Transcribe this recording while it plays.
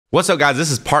What's up, guys?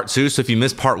 This is part 2. So if you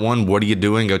missed part 1, what are you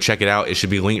doing? Go check it out. It should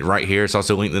be linked right here. It's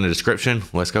also linked in the description.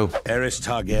 Let's go. Aerys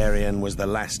Targaryen was the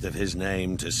last of his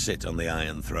name to sit on the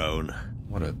Iron Throne.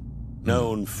 What a...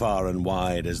 Known far and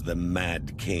wide as the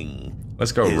Mad King.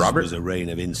 Let's go, His Robert. was a reign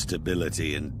of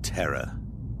instability and terror.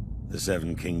 The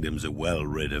Seven Kingdoms are well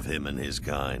rid of him and his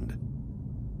kind.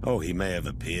 Oh, he may have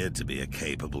appeared to be a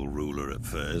capable ruler at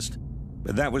first,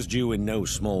 but that was due in no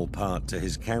small part to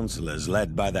his counselors,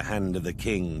 led by the hand of the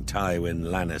king, Tywin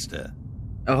Lannister.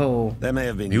 Oh. There may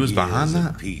have been He was years behind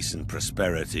that? of peace and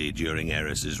prosperity during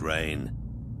Aerys's reign.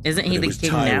 Isn't he But it the was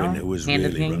king Tywin now? who was Hand of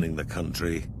really king? running the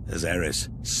country, as Aerys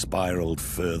spiraled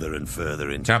further and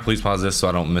further into... Can I please pause this so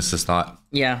I don't miss this thought?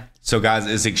 Yeah. So, guys,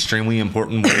 it's extremely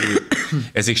important.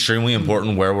 It's extremely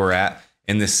important where we're at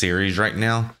in this series right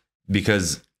now,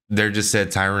 because they just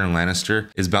said Tywin Lannister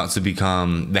is about to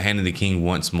become the Hand of the King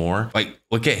once more. Like,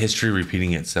 look at history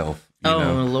repeating itself. You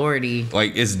know? Lordy.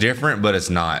 Like, it's different, but it's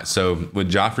not. So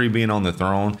with Joffrey being on the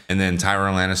throne and then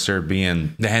Tywin Lannister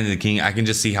being the Hand of the King, I can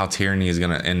just see how tyranny is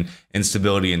gonna, and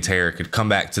instability and terror could come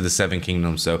back to the Seven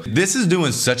Kingdoms. So this is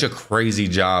doing such a crazy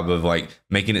job of like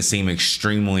making it seem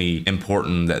extremely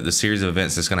important that the series of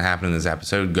events that's gonna happen in this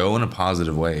episode go in a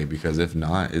positive way, because if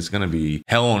not, it's gonna be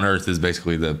hell on earth is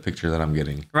basically the picture that I'm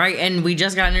getting. Right, and we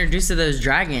just got introduced to those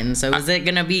dragons. So is it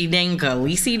gonna be dang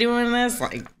Khaleesi doing this?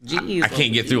 Like, geez. I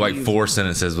can't get through like 4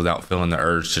 sentences without feeling the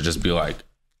urge to just be like,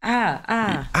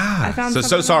 I found so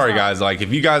something sorry, else. guys. Like,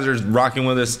 if you guys are rocking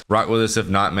with us, rock with us. If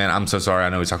not, man, I'm so sorry. I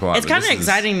know we talk a lot. It's but kind of this is-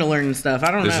 exciting to learn stuff.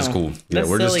 I don't know. This is cool. Yeah, That's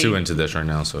we're just silly. too into this right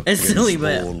now. So It's silly,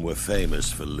 but Spawn were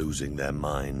famous for losing their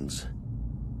minds.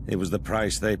 It was the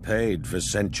price they paid for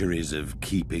centuries of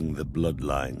keeping the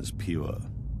bloodlines pure.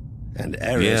 And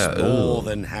Aerys Yeah, more ooh.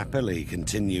 than happily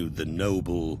continued the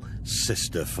noble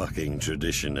sister-fucking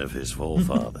tradition of his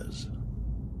forefathers.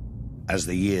 As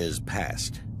the years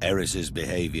passed, Aerys's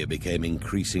behavior became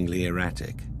increasingly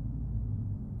erratic.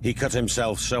 He cut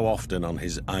himself so often on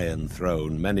his Iron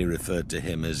Throne, many referred to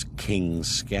him as King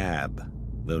Scab,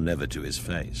 though never to his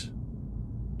face.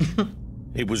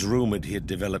 It was rumored he had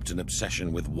developed an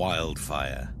obsession with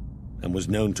wildfire, and was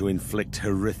known to inflict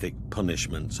horrific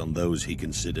punishments on those he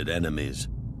considered enemies,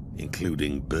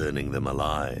 including burning them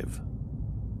alive.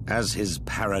 As his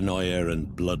paranoia and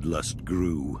bloodlust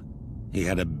grew, he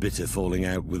had a bitter falling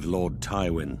out with Lord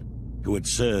Tywin, who had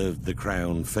served the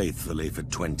crown faithfully for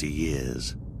 20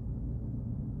 years.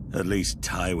 At least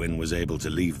Tywin was able to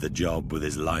leave the job with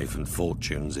his life and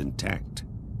fortunes intact.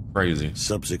 crazy.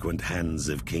 Subsequent hands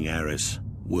of King Aerys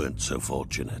weren't so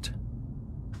fortunate.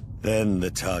 Then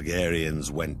the Targaryens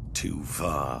went too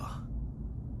far.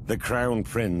 The Crown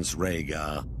Prince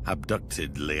Rhaegar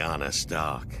abducted Lyanna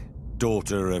Stark,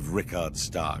 daughter of Rickard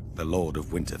Stark, the Lord of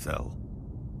Winterfell.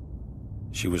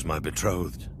 She was my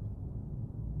betrothed.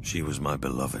 She was my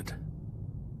beloved.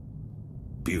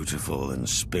 Beautiful and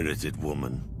spirited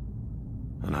woman,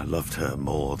 and I loved her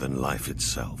more than life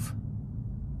itself.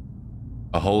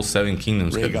 A whole 7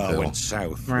 kingdoms couldn't Rhaegar fill. went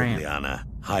south Right. with Lyanna,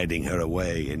 hiding her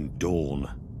away in Dorne.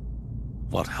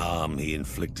 What harm he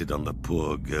inflicted on the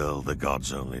poor girl, the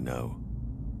gods only know.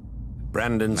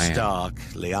 Brandon Man. Stark,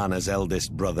 Lyanna's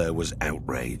eldest brother, was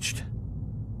outraged.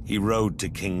 He rode to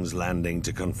King's Landing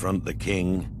to confront the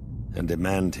king and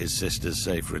demand his sister's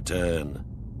safe return.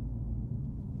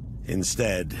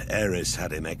 Instead, Aerys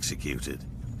had him executed,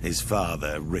 his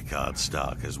father, Rickard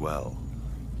Stark, as well.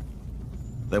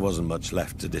 There wasn't much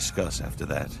left to discuss after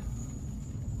that.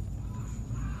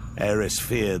 Aerys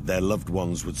feared their loved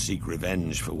ones would seek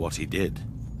revenge for what he did.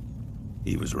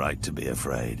 He was right to be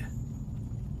afraid.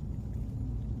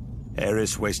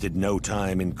 Aerys wasted no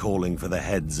time in calling for the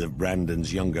heads of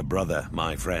Brandon's younger brother,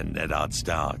 my friend Eddard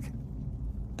Stark.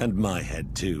 And my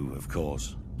head too, of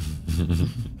course.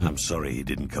 I'm sorry he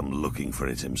didn't come looking for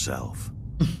it himself.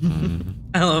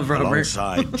 I love Robert.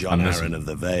 Alongside John I miss Arryn him. of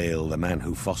the Vale, the man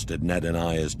who fostered Ned and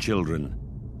I as children,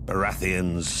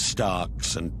 Baratheons,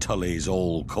 Starks, and Tullys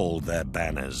all called their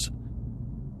banners.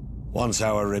 Once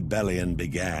our rebellion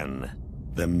began,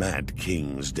 the Mad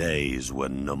King's days were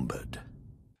numbered.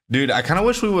 Dude, I kind of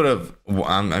wish we would have.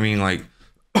 I mean, like,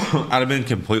 I'd have been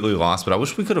completely lost, but I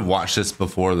wish we could have watched this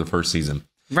before the first season.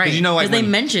 Right, You know, like they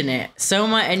when- mention it so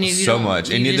much, and you so don't- much,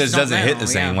 you and it just don't doesn't hit know, the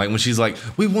same. yeah. Like when she's like,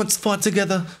 "We once fought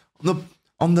together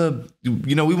on the,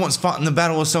 you know, we once fought in the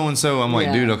battle of so and so." I'm like,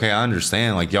 Yeah. dude, okay, I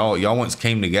understand. Like y'all once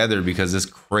came together because this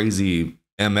crazy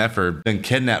MFer then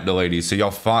kidnapped the lady, so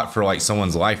y'all fought for like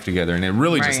someone's life together, and it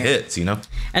really just Right. hits, you know.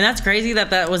 And that's crazy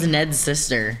that was Ned's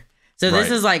sister. So this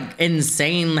Right. is like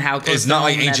insane how close It's not to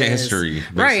like home that ancient is. history,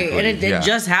 right? And basically. it Yeah.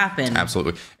 just happened.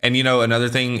 Absolutely. And you know, another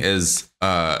thing is,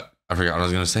 I forgot what I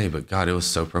was gonna say, but God, it was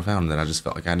so profound that I just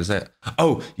felt like I had to say it.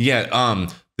 Oh yeah,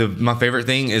 my favorite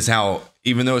thing is how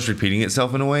even though it's repeating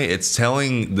itself in a way, it's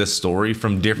telling the story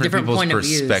from different people's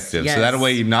perspectives. Yes. So that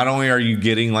way, not only are you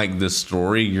getting like the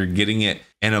story, you're getting it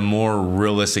in a more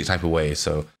realistic type of way.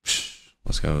 So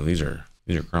let's go. These are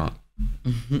Kronk.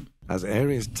 As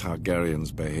Aerys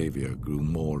Targaryen's behavior grew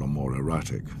more and more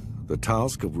erratic, the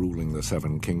task of ruling the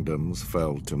Seven Kingdoms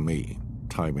fell to me,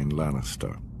 Tywin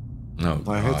Lannister. Oh,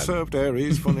 I had God. served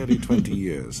Aerys for nearly 20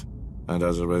 years, and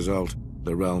as a result,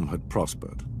 the realm had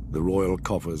prospered. The royal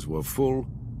coffers were full,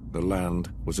 the land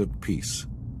was at peace.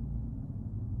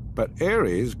 But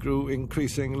Aerys grew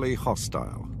increasingly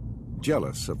hostile,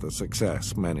 jealous of the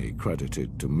success many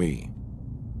credited to me.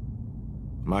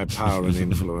 My power and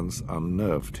influence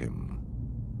unnerved him.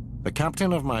 The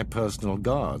captain of my personal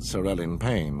guard, Sir Elyn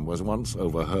Payne, was once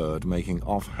overheard making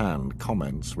offhand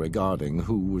comments regarding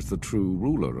who was the true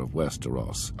ruler of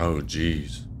Westeros. Oh,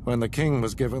 jeez. When the king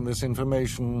was given this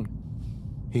information,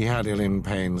 he had Elyn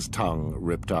Payne's tongue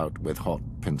ripped out with hot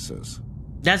pincers.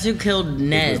 That's who killed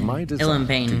Ned. It was my desire Elyn to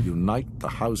Payne. unite the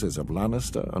houses of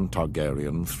Lannister and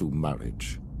Targaryen through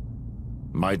marriage.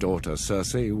 My daughter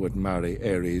Cersei would marry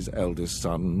Aerys' eldest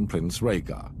son, Prince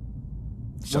Rhaegar.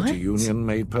 Such a What? union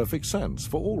made perfect sense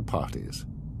for all parties.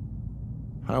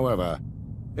 However,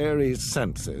 Aerys'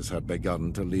 senses had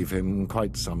begun to leave him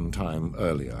quite some time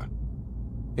earlier.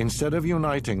 Instead of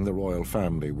uniting the royal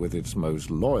family with its most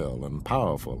loyal and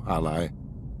powerful ally,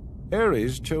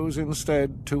 Aerys chose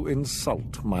instead to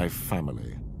insult my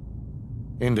family,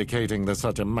 indicating that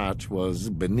such a match was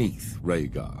beneath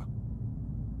Rhaegar.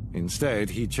 Instead,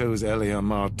 he chose Elia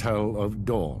Martell of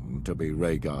Dorne to be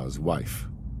Rhaegar's wife.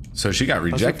 So she got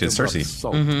rejected, As if to rub Cersei.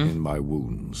 salt in my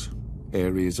wounds,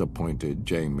 Aerys appointed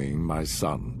Jaime, my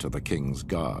son, to the King's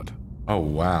Guard. Oh,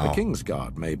 wow. The King's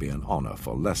Guard may be an honor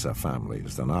for lesser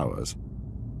families than ours,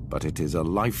 but it is a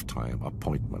lifetime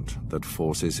appointment that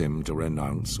forces him to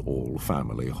renounce all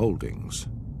family holdings.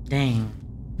 Dang.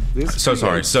 This So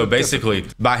sorry. creates So a basically,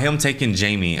 by him taking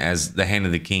Jaime as the hand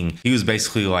of the king, he was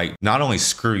basically like, not only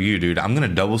screw you, dude, I'm going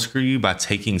to double screw you by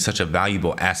taking such a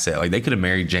valuable asset. Like, they could have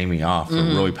married Jaime off for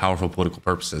really powerful political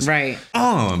purposes. Right.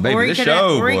 Oh, baby, Or he this could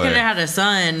show, have boy. had a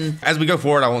son. As we go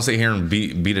forward, I won't sit here and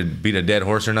beat a dead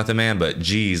horse or nothing, man. But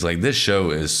geez, like, this show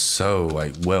is so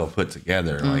like well put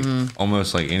together, like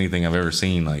almost like anything I've ever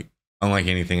seen, like unlike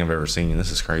anything I've ever seen.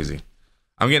 This is crazy.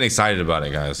 I'm getting excited about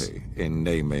it, guys. in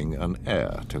naming an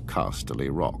heir to Casterly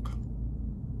Rock.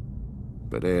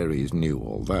 But Aerys knew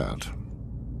all that.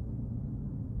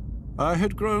 I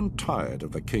had grown tired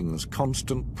of the king's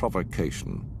constant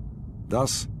provocation.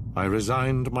 Thus, I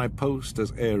resigned my post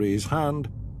as Aerys' hand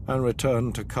and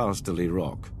returned to Casterly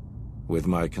Rock with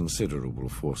my considerable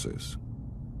forces.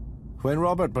 When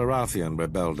Robert Baratheon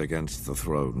rebelled against the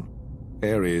throne,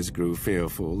 Aerys grew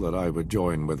fearful that I would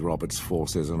join with Robert's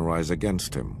forces and rise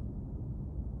against him.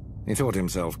 He thought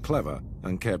himself clever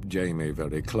and kept Jaime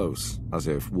very close, as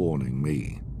if warning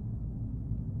me.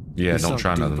 Yeah, He don't sunk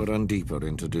try deeper nothing. and deeper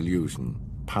into delusion,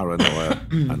 paranoia,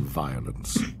 and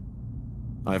violence.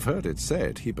 I've heard it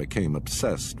said he became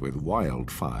obsessed with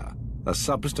wildfire, a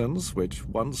substance which,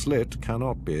 once lit,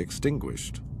 cannot be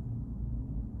extinguished.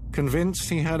 Convinced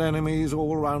he had enemies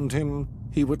all around him,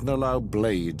 he wouldn't allow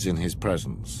blades in his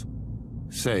presence,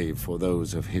 save for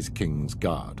those of his King's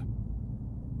Guard.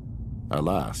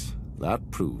 Alas,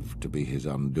 that proved to be his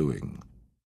undoing.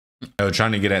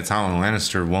 Trying to get at Tywin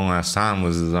Lannister one last time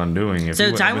was his undoing. If he So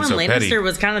wouldn't have Tywin been so Lannister petty.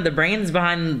 was kind of the brains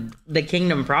behind the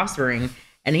kingdom prospering,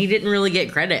 and he didn't really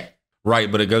get credit.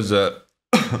 Right, but it goes to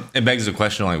it begs the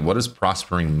question, like, what does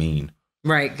prospering mean?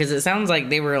 Right, because it sounds like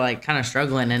they were like kind of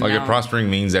struggling, and Like, now, if prospering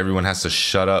means everyone has to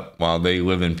shut up while they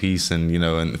live in peace, and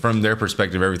and from their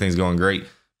perspective, everything's going great.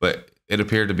 But it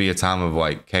appeared to be a time of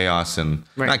like chaos and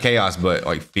not chaos, but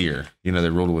like fear. They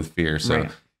ruled with fear, so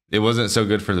it wasn't so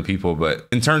good for the people. But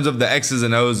in terms of the X's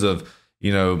and O's of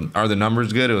are the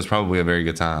numbers good? It was probably a very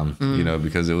good time.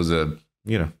 Because it was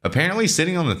apparently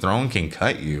sitting on the throne can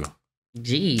cut you.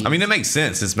 Geez. I mean, it makes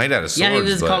sense. It's made out of swords. Yeah, he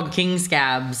was but, called King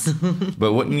Scabs.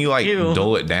 But wouldn't you like Ew.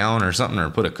 dull it down or something, or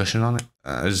put a cushion on it?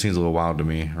 It just seems a little wild to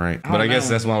me, right? But I guess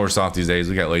that's why we're soft these days.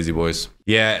 We got lazy boys.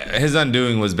 Yeah, his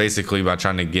undoing was basically by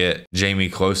trying to get Jaime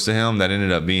close to him. That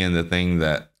ended up being the thing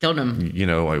that Killed him.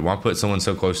 like, why put someone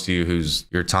so close to you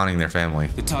you're taunting their family?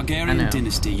 The Targaryen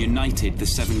dynasty united the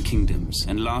Seven Kingdoms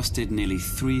and lasted nearly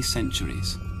 3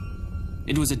 centuries.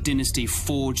 It was a dynasty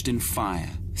forged in fire,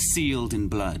 sealed in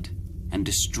blood, and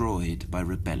destroyed by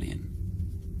rebellion.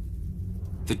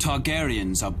 The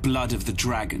Targaryens are blood of the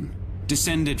dragon,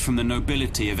 descended from the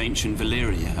nobility of ancient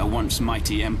Valyria, a once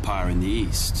mighty empire in the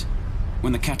east.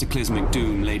 When the cataclysmic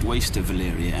doom laid waste to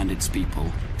Valyria and its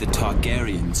people, the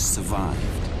Targaryens survived,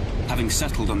 having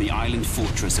settled on the island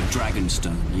fortress of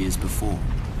Dragonstone years before.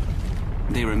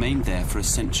 They remained there for a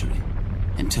century,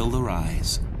 until the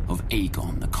rise of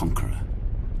Aegon the Conqueror.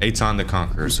 Aegon the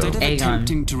Conqueror, so... Instead of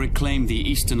attempting to reclaim the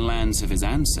eastern lands of his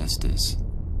ancestors,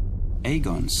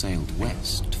 Aegon sailed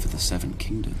west for the Seven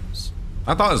Kingdoms.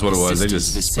 I thought that's what it was. They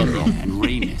Sisters just spelled it Viserion wrong. and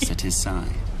Rhaenys at his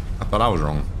side. I thought I was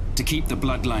wrong. To keep the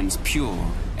bloodlines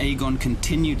pure, Aegon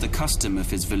continued the custom of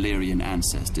his Valyrian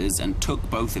ancestors and took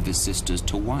both of his sisters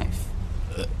to wife.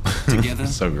 Together,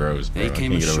 So gross, bro. they I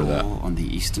came can't get over ashore that. on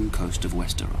the eastern coast of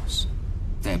Westeros.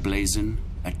 Their blazon,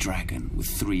 a dragon with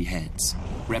 3 heads,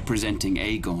 representing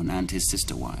Aegon and his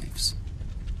sister wives.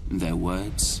 Their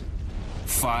words,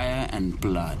 fire and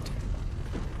blood.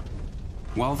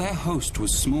 While their host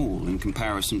was small in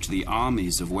comparison to the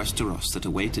armies of Westeros that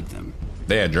awaited them,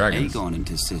 They had dragons. Aegon and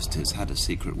his sisters had a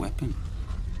secret weapon.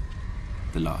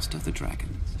 The last of the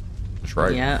dragons. That's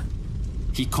right. Yeah.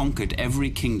 He conquered every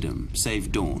kingdom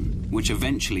save Dorne, which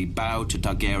eventually bowed to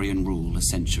Targaryen rule a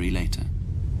century later.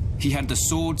 He had the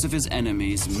swords of his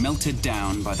enemies melted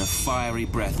down by the fiery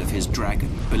breath of his dragon,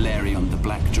 Balerion the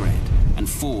Black Dread, and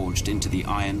forged into the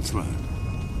Iron Throne.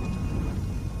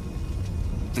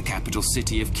 The capital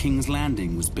city of King's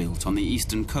Landing was built on the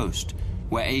eastern coast,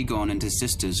 where Aegon and his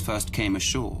sisters first came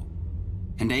ashore.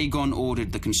 And Aegon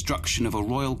ordered the construction of a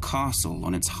royal castle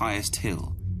on its highest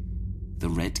hill, the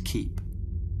Red Keep.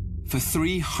 For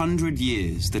 300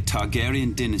 years, the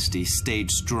Targaryen dynasty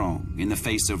stayed strong in the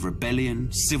face of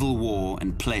rebellion, civil war,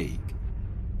 and plague.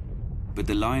 But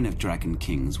the line of Dragon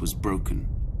Kings was broken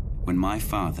when my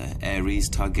father, Aerys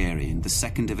Targaryen, the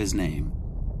second of his name,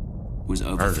 was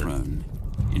overthrown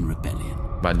in rebellion.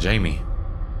 By Jaime.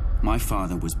 My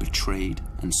father was betrayed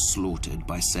and slaughtered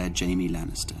by Ser Jaime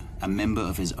Lannister, a member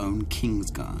of his own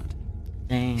Kingsguard.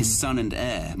 Dang. His son and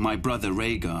heir, my brother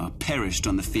Rhaegar, perished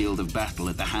on the field of battle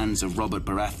at the hands of Robert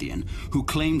Baratheon, who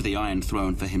claimed the Iron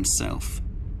Throne for himself.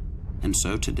 And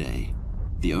so today,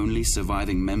 the only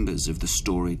surviving members of the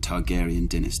storied Targaryen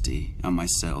dynasty are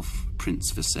myself,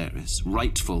 Prince Viserys,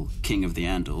 rightful King of the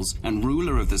Andals and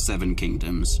ruler of the Seven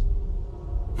Kingdoms,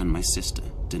 and my sister,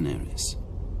 Daenerys.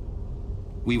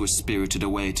 We were spirited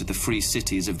away to the free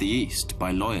cities of the East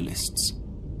by loyalists.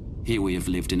 Here we have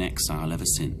lived in exile ever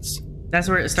since. That's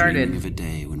where it Dreaming started. of a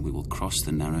day when we will cross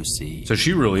the narrow sea. So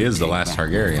she really is the Take last back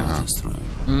my Targaryen, huh? father's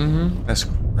throne. That's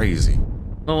crazy.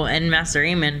 Well, and Master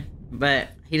Aemon, but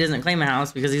he doesn't claim a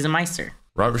house because he's a Meister.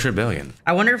 Robert's Rebellion.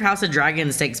 I wonder if House of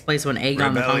Dragons takes place when Aegon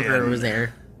the Rebellion. Conqueror was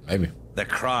there. Maybe. The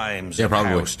crimes Yeah, of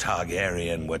probably. House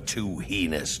Targaryen were too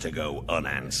heinous to go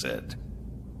unanswered.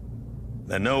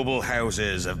 The noble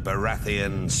houses of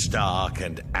Baratheon, Stark,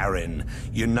 and Arryn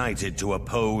united to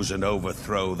oppose and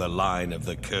overthrow the line of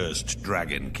the cursed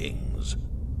Dragon Kings.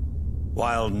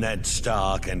 While Ned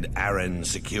Stark and Arryn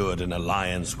secured an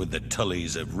alliance with the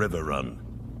Tullys of Riverrun,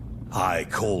 I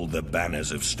called the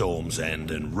banners of Storm's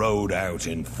End and rode out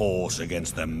in force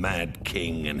against the Mad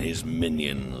King and his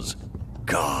minions.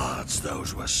 Gods,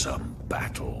 those were some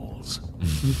battles.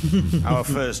 Our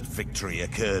first victory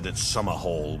occurred at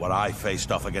Summerhall, where I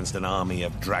faced off against an army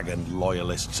of dragon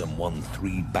loyalists and won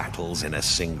 3 battles in a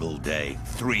single day.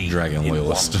 3 Dragon in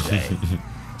loyalist. 1 day.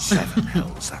 7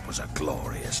 hells, that was a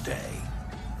glorious day.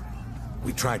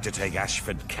 We tried to take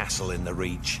Ashford Castle in the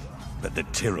Reach, but the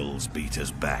Tyrrells beat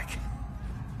us back.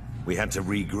 We had to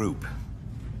regroup.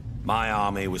 My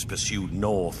army was pursued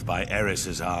north by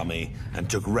Aerys's army and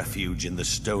took refuge in the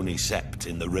Stony Sept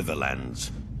in the Riverlands.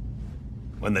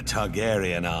 When the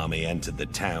Targaryen army entered the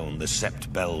town, the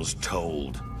Sept bells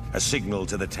tolled, a signal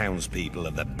to the townspeople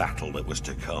of the battle that was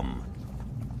to come.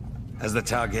 As the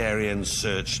Targaryens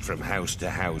searched from house to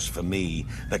house for me,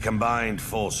 the combined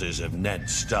forces of Ned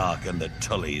Stark and the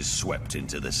Tullys swept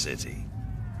into the city.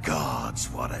 Gods,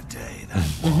 what a day that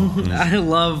was. I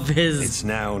love his. It's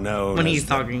now known When as he's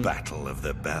the talking. Battle of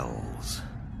the Bells.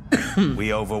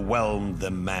 We overwhelmed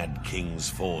the Mad King's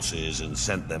forces and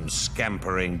sent them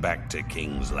scampering back to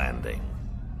King's Landing.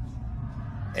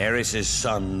 Aerys'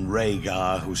 son,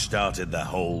 Rhaegar, who started the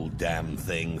whole damn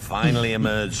thing, finally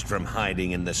emerged from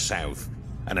hiding in the south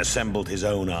and assembled his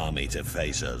own army to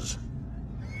face us.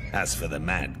 As for the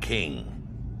Mad King,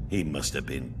 he must have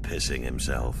been pissing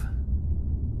himself.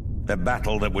 The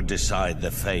battle that would decide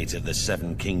the fate of the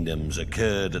Seven Kingdoms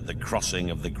occurred at the crossing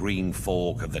of the Green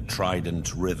Fork of the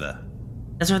Trident River.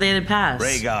 That's where they had passed.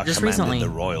 Rhaegar just commanded recently. the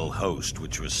royal host,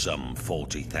 which was some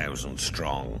 40,000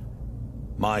 strong.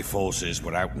 My forces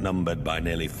were outnumbered by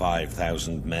nearly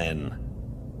 5,000 men,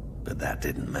 but that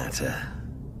didn't matter.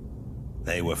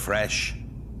 They were fresh,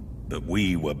 but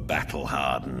we were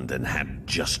battle-hardened and had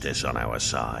justice on our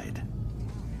side.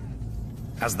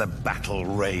 As the battle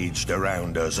raged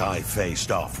around us, I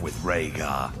faced off with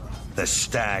Rhaegar, the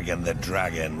stag and the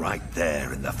dragon right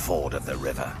there in the ford of the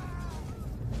river.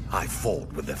 I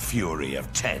fought with the fury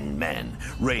of 10 men,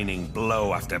 raining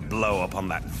blow after blow upon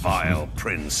that vile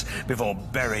prince before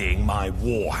burying my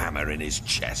warhammer in his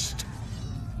chest.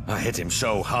 I hit him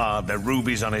so hard the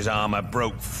rubies on his armor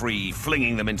broke free,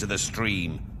 flinging them into the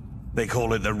stream. They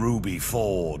call it the Ruby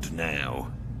Ford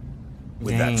now.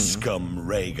 With that scum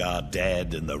Rhaegar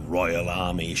dead and the royal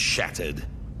army shattered,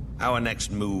 our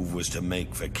next move was to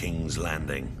make for King's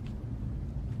Landing.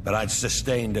 But I'd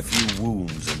sustained a few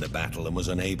wounds in the battle and was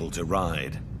unable to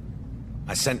ride.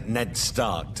 I sent Ned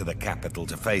Stark to the capital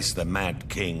to face the Mad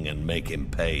King and make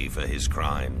him pay for his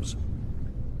crimes.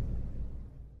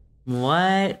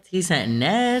 What? He sent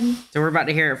Ned? So we're about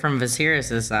to hear it from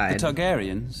Viserys' side. The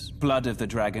Targaryens, blood of the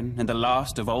dragon, and the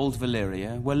last of old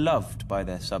Valyria, were loved by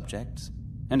their subjects,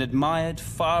 and admired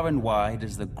far and wide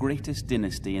as the greatest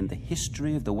dynasty in the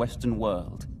history of the Western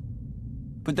world.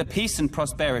 But the peace and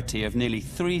prosperity of nearly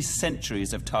 3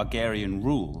 centuries of Targaryen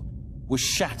rule was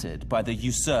shattered by the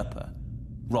usurper,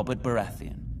 Robert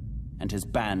Baratheon, and his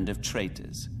band of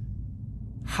traitors.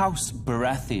 House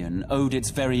Baratheon owed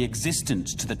its very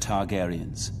existence to the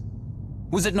Targaryens.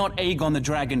 Was it not Aegon the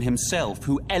Dragon himself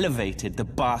who elevated the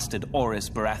bastard Orys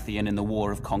Baratheon in the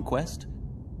War of Conquest?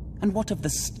 And what of the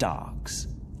Starks,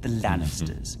 the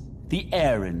Lannisters, the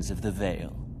Aarons of the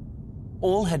Vale?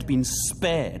 All had been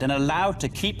spared and allowed to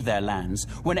keep their lands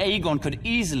when Aegon could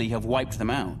easily have wiped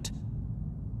them out.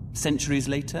 Centuries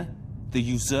later, the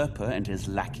usurper and his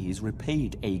lackeys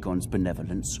repaid Aegon's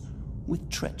benevolence with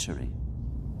treachery.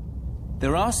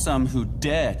 There are some who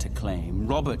dare to claim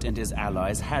Robert and his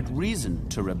allies had reason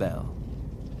to rebel.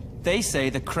 They say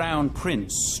the Crown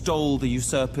Prince stole the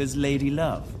usurper's lady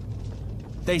love.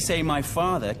 They say my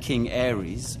father, King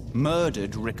Aerys,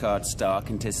 murdered Rickard Stark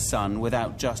and his son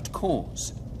without just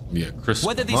cause. Yeah, Chris.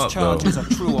 Whether these charges are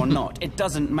true or not, it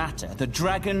doesn't matter. The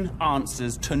dragon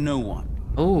answers to no one.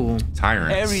 Oh,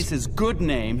 Tyrants. Aerys' good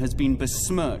name has been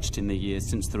besmirched in the years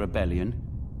since the rebellion.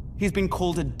 He's been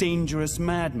called a dangerous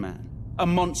madman, a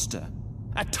monster,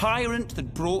 a tyrant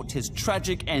that brought his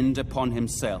tragic end upon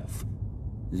himself.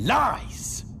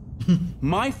 Lies!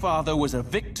 My father was a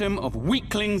victim of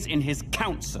weaklings in his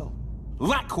council,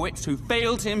 lackwits who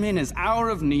failed him in his hour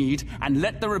of need and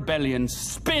let the rebellion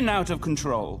spin out of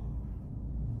control.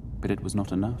 But it was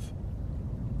not enough.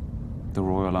 The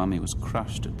royal army was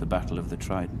crushed at the Battle of the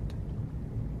Trident.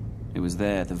 It was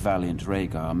there the valiant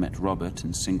Rhaegar met Robert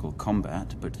in single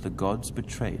combat, but the gods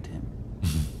betrayed him.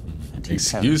 And he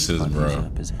Excuses, bro.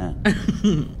 His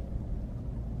hand.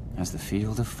 As the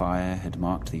field of fire had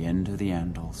marked the end of the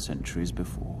Andal centuries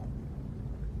before,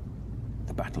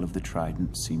 the Battle of the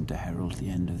Trident seemed to herald the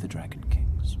end of the Dragon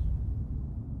Kings.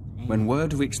 When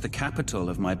word reached the capital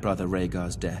of my brother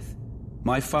Rhaegar's death,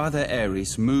 my father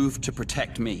Aerys moved to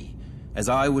protect me, as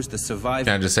I was the survivor.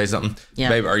 Can I just say something? Yeah.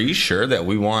 Babe, are you sure that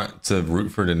we want to root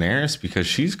for Daenerys? Because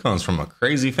she comes from a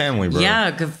crazy family, bro.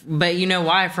 yeah, but you know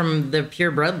why? From the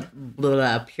pure bloodlines.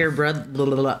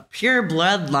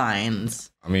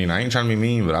 I mean, I ain't trying to be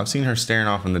mean, but I've seen her staring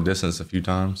off in the distance a few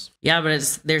times. Yeah,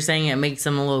 but they're saying it makes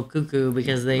them a little cuckoo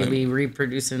because they be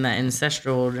reproducing that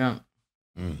ancestral junk.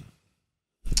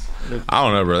 I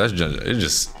don't know, bro.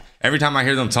 Just every time I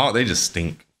hear them talk, they just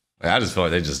stink. Like, I just feel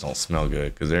like they just don't smell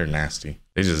good because they're nasty.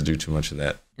 They just do too much of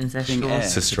that. Ancestral.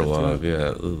 Sister love, yeah.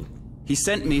 Ugh. He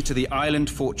sent me to the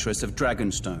island fortress of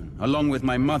Dragonstone, along with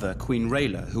my mother, Queen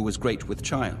Rhaela, who was great with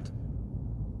child.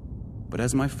 But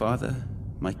as my father,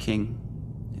 my king,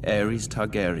 Aerys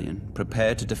Targaryen,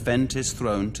 prepared to defend his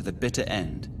throne to the bitter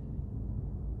end,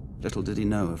 little did he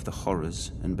know of the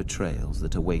horrors and betrayals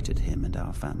that awaited him and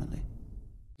our family.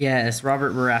 Yes,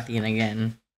 Robert Baratheon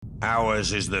again.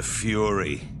 Ours is the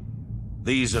fury.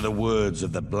 These are the words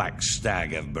of the Black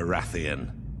Stag of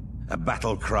Baratheon. A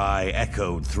battle cry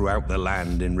echoed throughout the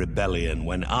land in rebellion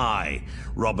when I,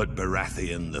 Robert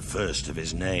Baratheon, the first of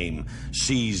his name,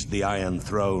 seized the Iron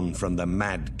Throne from the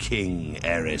Mad King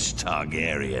Aerys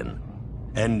Targaryen,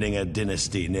 ending a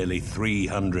dynasty nearly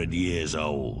 300 years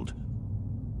old.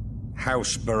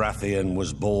 House Baratheon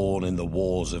was born in the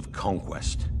Wars of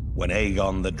Conquest, when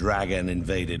Aegon the Dragon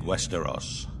invaded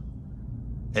Westeros.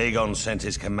 Aegon sent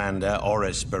his commander,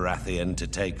 Orys Baratheon, to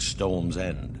take Storm's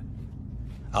End.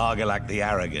 Argilac the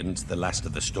Arrogant, the last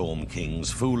of the Storm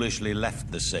Kings, foolishly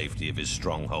left the safety of his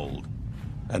stronghold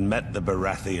and met the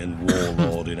Baratheon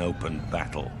warlord in open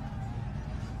battle.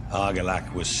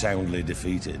 Argilac was soundly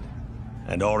defeated,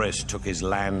 and Orys took his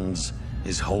lands,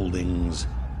 his holdings,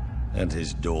 and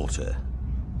his daughter.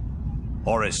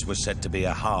 Oris was said to be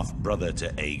a half-brother to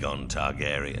Aegon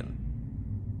Targaryen.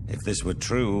 If this were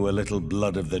true, a little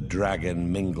blood of the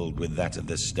dragon mingled with that of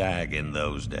the stag in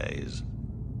those days.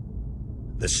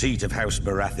 The seat of House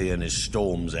Baratheon is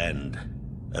Storm's End,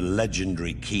 a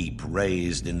legendary keep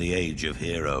raised in the Age of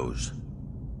Heroes.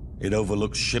 It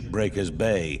overlooks Shipbreaker's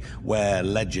Bay, where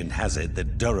legend has it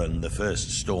that Durin, the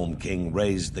first Storm King,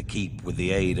 raised the keep with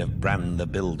the aid of Bran the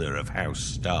Builder of House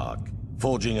Stark,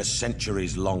 forging a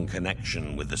centuries-long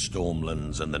connection with the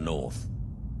Stormlands and the North.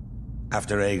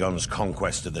 After Aegon's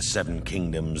conquest of the Seven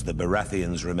Kingdoms, the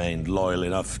Baratheons remained loyal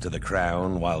enough to the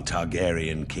crown while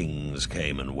Targaryen kings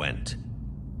came and went.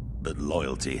 But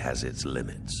loyalty has its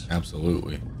limits.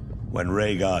 Absolutely. When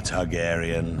Rhaegar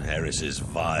Targaryen, Aerys's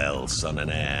vile son and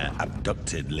heir,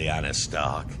 abducted Lyanna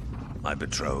Stark, my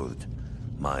betrothed,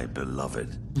 my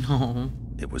beloved,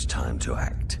 it was time to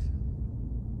act.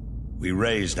 We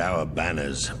raised our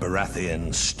banners,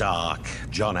 Baratheon, Stark,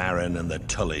 Jon Arryn, and the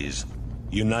Tullys,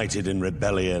 united in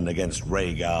rebellion against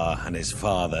Rhaegar and his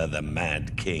father, the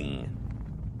Mad King.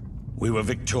 We were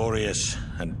victorious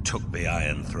and took the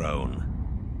Iron Throne.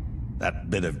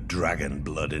 That bit of dragon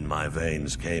blood in my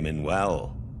veins came in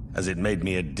well, as it made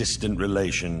me a distant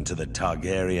relation to the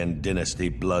Targaryen dynasty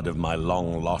blood of my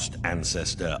long-lost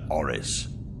ancestor, Oris.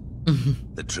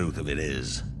 The truth of it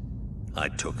is, I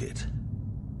took it.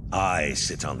 I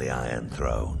sit on the Iron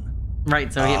Throne.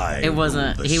 Right, so he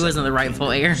wasn't the rightful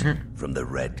heir. From the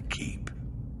Red Keep.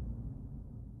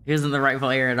 He wasn't the rightful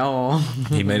heir at all.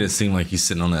 He made it seem like he's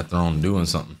sitting on that throne doing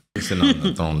something. He's sitting on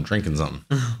the throne drinking something.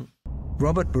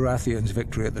 Robert Baratheon's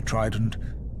victory at the Trident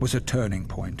was a turning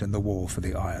point in the war for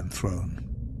the Iron Throne.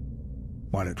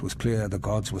 While it was clear the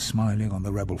gods were smiling on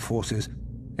the rebel forces,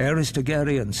 Aerys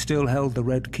Targaryen still held the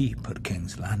Red Keep at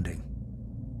King's Landing.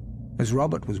 As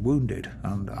Robert was wounded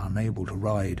and unable to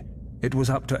ride, it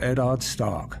was up to Eddard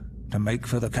Stark to make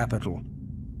for the capital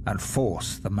and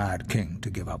force the Mad King to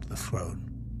give up the throne.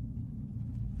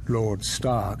 Lord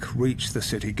Stark reached the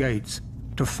city gates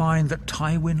to find that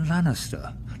Tywin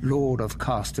Lannister, Lord of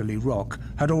Casterly Rock,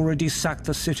 had already sacked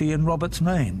the city in Robert's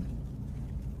name.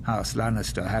 House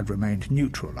Lannister had remained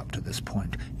neutral up to this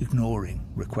point, ignoring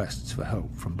requests for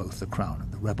help from both the Crown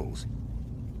and the rebels.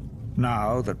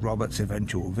 Now that Robert's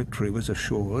eventual victory was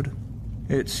assured,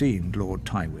 it seemed Lord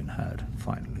Tywin had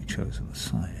finally chosen a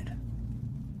side.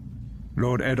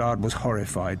 Lord Eddard was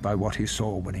horrified by what he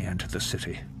saw when he entered the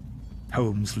city.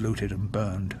 Homes looted and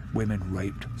burned, women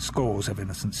raped, scores of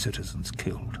innocent citizens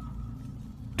killed.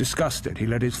 Disgusted, he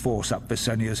led his force up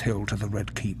Visenya's hill to the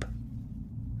Red Keep.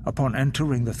 Upon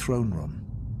entering the throne room,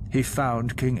 he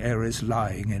found King Aerys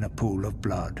lying in a pool of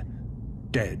blood,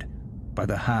 dead by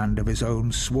the hand of his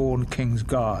own sworn king's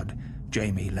guard,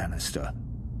 Jaime Lannister,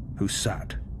 who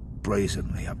sat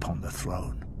brazenly upon the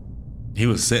throne. He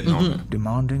was sitting on it.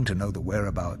 Demanding to know the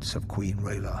whereabouts of Queen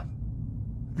Rhaela.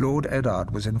 Lord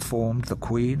Eddard was informed the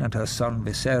Queen and her son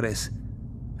Viserys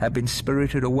had been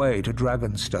spirited away to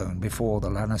Dragonstone before the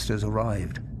Lannisters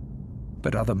arrived.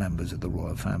 But other members of the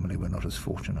royal family were not as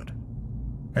fortunate.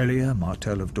 Elia,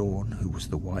 Martell of Dorne, who was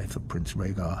the wife of Prince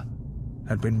Rhaegar,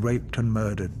 had been raped and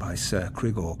murdered by Ser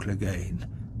Krigor Clegane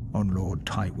on Lord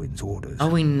Tywin's orders. Oh,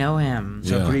 we know him.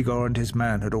 Ser Krigor and his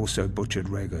men had also butchered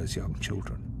Rhaegar's young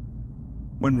children.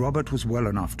 When Robert was well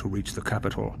enough to reach the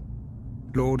capital,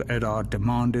 Lord Eddard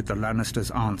demanded the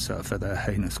Lannisters answer for their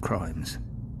heinous crimes.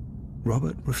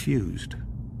 Robert refused,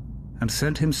 and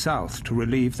sent him south to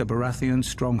relieve the Baratheon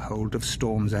stronghold of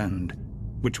Storm's End,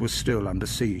 which was still under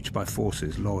siege by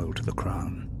forces loyal to the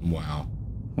crown. Wow.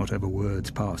 Whatever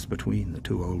words passed between the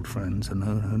two old friends are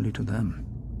known only to them.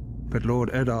 But Lord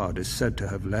Eddard is said to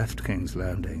have left King's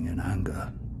Landing in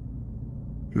anger.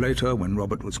 Later, when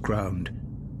Robert was crowned,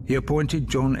 he appointed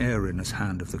Jon Arryn as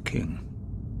Hand of the King.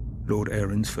 Lord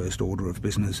Arryn's first order of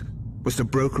business was to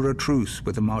broker a truce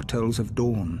with the Martells of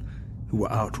Dorne, who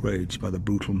were outraged by the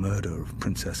brutal murder of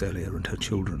Princess Elia and her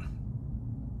children.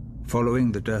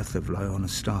 Following the death of Lyanna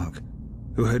Stark,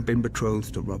 who had been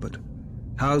betrothed to Robert,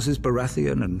 Houses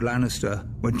Baratheon and Lannister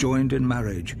were joined in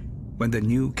marriage when the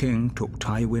new king took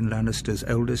Tywin Lannister's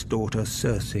eldest daughter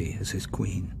Cersei as his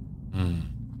queen.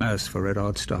 As for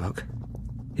Eddard Stark,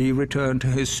 he returned to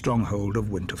his stronghold of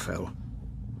Winterfell,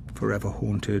 forever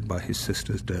haunted by his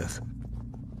sister's death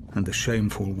and the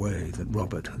shameful way that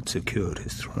Robert had secured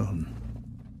his throne.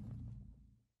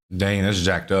 Dang, that's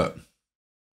jacked up.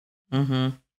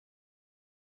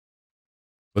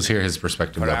 Let's hear his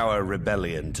perspective. For our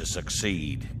rebellion to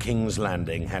succeed, King's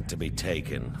Landing had to be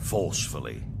taken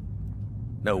forcefully.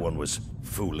 No one was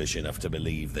foolish enough to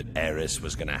believe that Aerys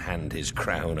was going to hand his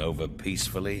crown over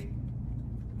peacefully.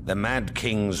 The Mad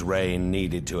King's reign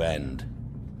needed to end.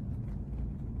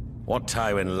 What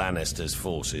Tywin Lannister's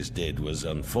forces did was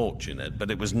unfortunate, but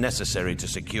it was necessary to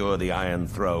secure the Iron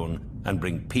Throne and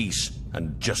bring peace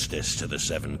and justice to the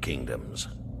Seven Kingdoms.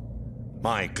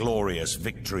 My glorious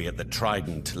victory at the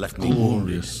Trident left me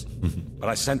wounded, but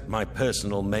I sent my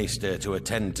personal maester to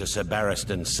attend to Sir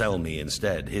Barristan Selmy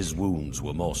instead. His wounds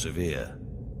were more severe.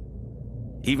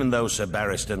 Even though Sir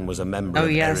Barristan was a member of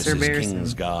Aerys's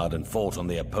Kingsguard and fought on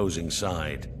the opposing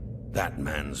side, that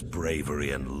man's bravery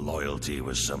and loyalty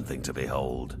was something to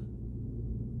behold.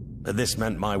 But this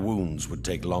meant my wounds would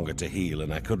take longer to heal,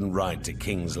 and I couldn't ride to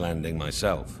King's Landing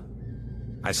myself.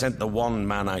 I sent the one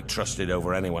man I trusted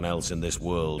over anyone else in this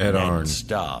world, Ned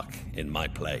Stark, in my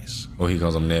place. Well, he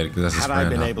calls him Ned because that's his friend. Had I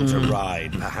been able to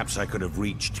ride, perhaps I could have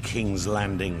reached King's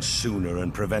Landing sooner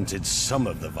and prevented some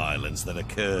of the violence that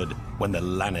occurred when the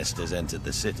Lannisters entered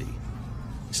the city.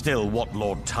 Still, what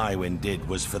Lord Tywin did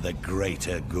was for the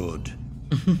greater good.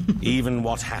 Even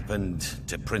what happened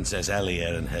to Princess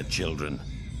Elia and her children.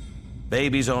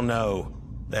 Babies or no,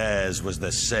 theirs was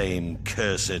the same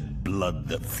cursed blood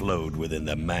that flowed within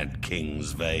the Mad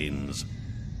King's veins.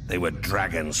 They were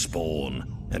dragon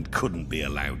spawn and couldn't be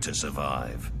allowed to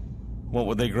survive. What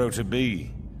would they grow to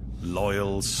be?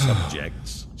 Loyal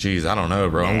subjects? Jeez, I don't know,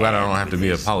 bro. I'm glad I don't have to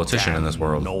be a politician in this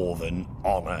world. Northern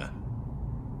honor.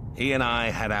 He and I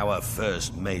had our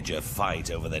first major fight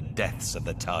over the deaths of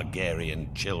the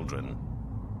Targaryen children.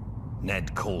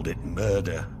 Ned called it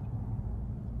murder.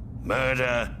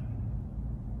 Murder.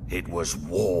 It was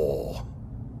war.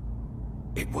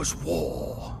 It was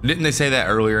war. Didn't they say that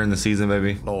earlier in the season,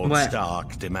 baby? Lord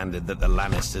Stark demanded that the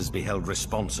Lannisters be held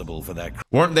responsible for their...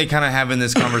 Weren't they kind of having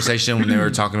this conversation when they were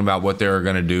talking about what they were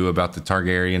going to do about the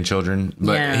Targaryen children?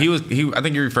 But I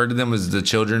think he referred to them as the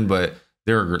children, but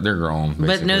they're grown.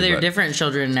 But no, they're different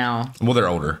children now. Well, they're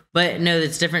older. But no,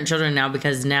 it's different children now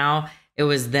because now it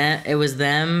was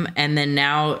them, and then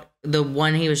now the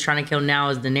one he was trying to kill now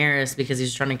is Daenerys because he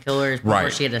was trying to kill her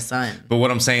before she had a son. But what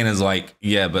I'm saying is like,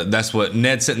 yeah, but that's what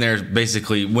Ned's sitting there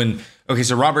basically when, okay,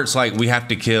 so Robert's like, we have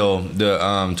to kill the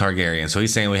Targaryen. So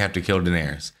he's saying we have to kill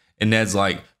Daenerys. And Ned's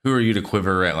like, who are you to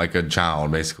quiver at like a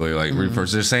child, basically? Like, they're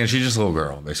saying she's just a little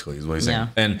girl, basically, is what he's saying.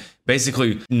 Yeah. And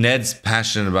basically, Ned's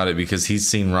passionate about it because he's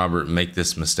seen Robert make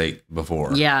this mistake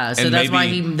before. Yeah, so that's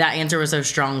why that answer was so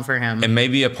strong for him. And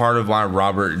maybe a part of why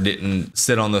Robert didn't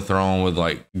sit on the throne with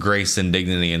like grace and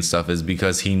dignity and stuff is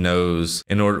because he knows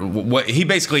he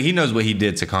knows what he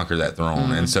did to conquer that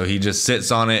throne. And so he just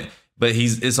sits on it. But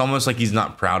it's almost like he's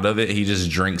not proud of it. He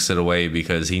just drinks it away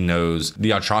because he knows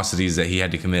the atrocities that he had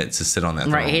to commit to sit on that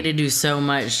throne. Right, he had to do so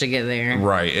much to get there.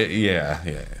 Right, yeah.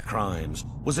 Crimes.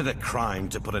 Was it a crime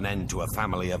to put an end to a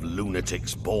family of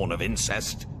lunatics born of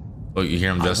incest? Well, you hear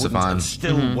him justifying? I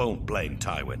still won't blame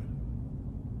Tywin.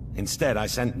 Instead, I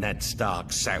sent Ned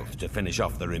Stark south to finish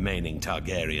off the remaining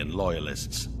Targaryen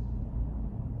loyalists.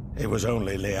 It was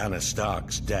only Lyanna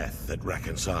Stark's death that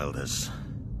reconciled us.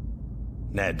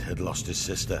 Ned had lost his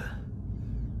sister.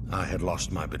 I had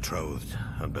lost my betrothed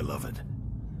and beloved.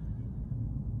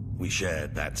 We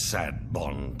shared that sad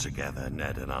bond together,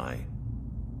 Ned and I.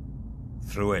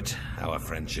 Through it, our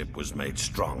friendship was made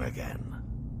strong again.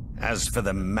 As for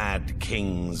the Mad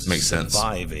King's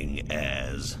surviving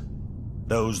heirs,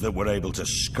 those that were able to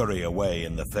scurry away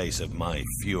in the face of my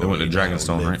fury, they went to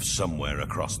Dragonstone, right? Somewhere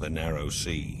across the narrow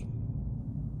sea.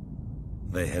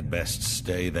 They had best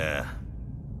stay there.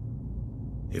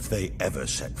 If they ever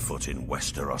set foot in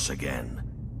Westeros again,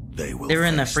 they will. They were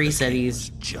in the free cities.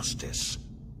 Justice.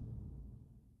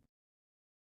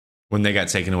 When they got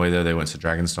taken away, though, they went to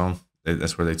Dragonstone.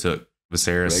 That's where they took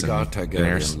Viserys and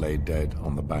Targaryen lay dead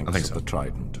on the banks of the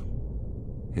Trident.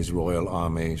 His royal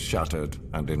army shattered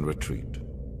and in retreat.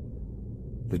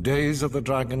 The days of the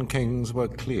Dragon Kings were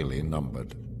clearly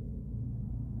numbered.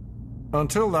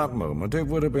 Until that moment, it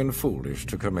would have been foolish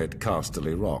to commit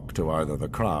Casterly Rock to either the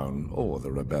Crown or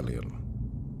the rebellion.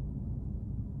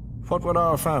 What would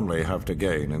our family have to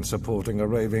gain in supporting a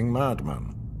raving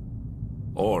madman?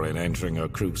 Or in entering a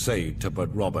crusade to put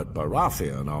Robert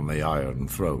Baratheon on the Iron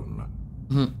Throne?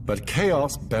 But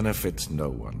chaos benefits no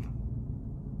one.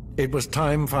 It was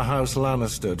time for House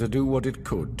Lannister to do what it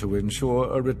could to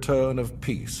ensure a return of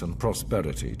peace and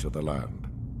prosperity to the land.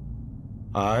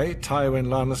 I, Tywin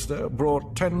Lannister,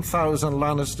 brought 10,000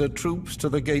 Lannister troops to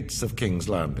the gates of King's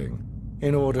Landing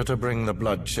in order to bring the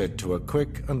bloodshed to a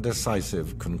quick and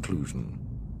decisive conclusion.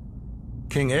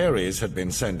 King Aerys had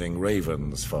been sending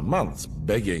ravens for months,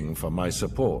 begging for my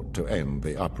support to end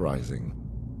the uprising.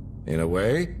 In a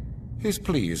way, his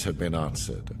pleas had been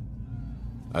answered.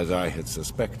 As I had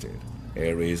suspected,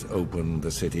 Ares opened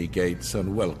the city gates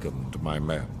and welcomed my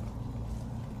men.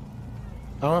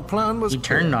 Our plan was He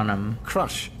turned on him.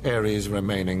 crush Ares'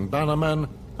 remaining bannermen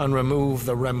and remove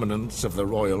the remnants of the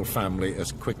royal family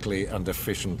as quickly and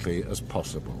efficiently as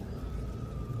possible.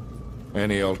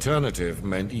 Any alternative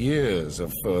meant years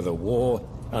of further war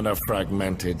and a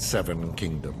fragmented 7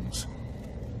 kingdoms.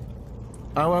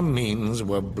 Our means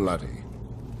were bloody,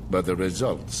 but the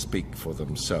results speak for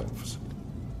themselves.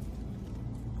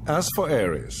 As for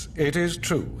Ares, it is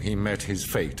true he met his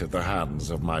fate at the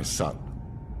hands of my son.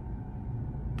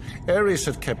 Ares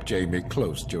had kept Jaime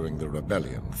close during the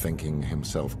rebellion, thinking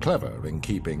himself clever in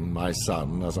keeping my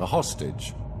son as a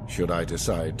hostage, should I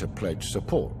decide to pledge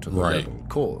support to the rebel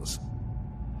cause.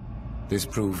 This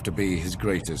proved to be his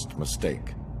greatest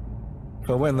mistake.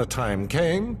 For when the time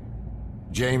came,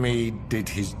 Jaime did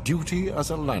his duty as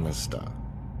a Lannister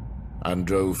and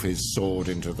drove his sword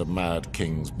into the Mad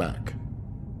King's back.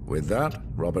 With that,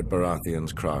 Robert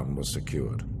Baratheon's crown was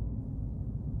secured.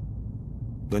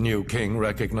 The new king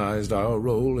recognized our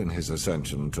role in his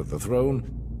ascension to the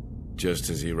throne, just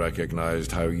as he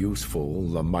recognized how useful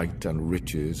the might and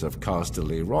riches of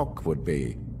Casterly Rock would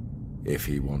be if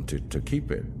he wanted to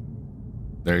keep it.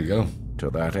 There you go. To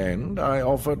that end, I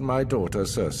offered my daughter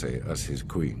Cersei as his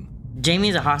queen.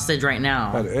 Jaime's a hostage right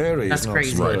now. Had Ares That's not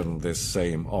crazy. spurned this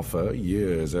same offer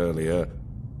years earlier,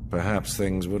 perhaps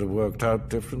things would have worked out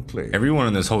differently. Everyone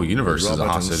in this whole universe is a Robert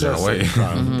hostage and in a way. Cersei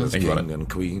crowned as Think about king it. and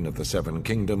queen of the 7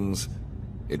 kingdoms,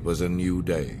 it was a new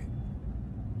day.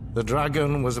 The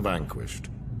dragon was vanquished,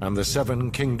 and the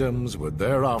 7 kingdoms would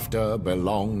thereafter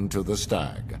belong to the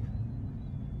stag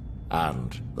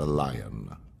and the lion.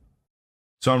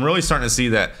 So I'm really starting to see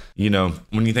that, you know,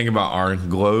 when you think about our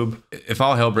globe, if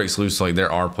all hell breaks loose, like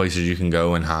there are places you can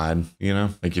go and hide, you know,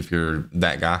 like if you're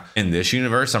that guy. In this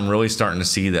universe, I'm really starting to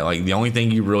see that like the only thing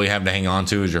you really have to hang on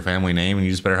to is your family name, and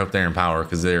you just better hope they're in power,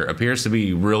 because there appears to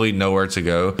be really nowhere to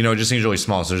go. You know, it just seems really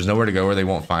small. So there's nowhere to go where they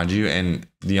won't find you. And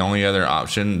the only other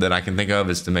option that I can think of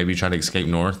is to maybe try to escape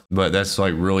north, but that's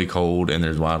like really cold and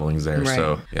there's wildlings there. Right.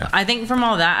 So yeah. I think from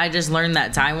all that, I just learned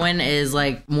that Tywin is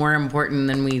like more important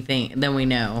than we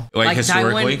know. Like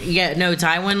historically?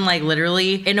 Tywin, like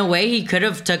literally, in a way, he could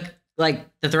have took like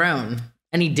the throne.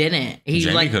 And he didn't.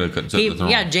 Jaime could have took the throne.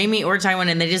 Yeah, Jaime or Tywin,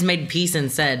 and they just made peace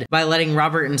instead by letting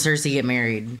Robert and Cersei get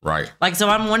married. Right. Like, so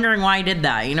I'm wondering why he did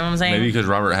that. You know what I'm saying? Maybe because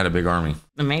Robert had a big army.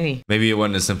 Maybe. Maybe it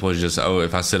wasn't as simple as just, oh,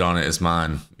 if I sit on it, it's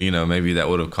mine. You know, maybe that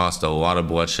would have cost a lot of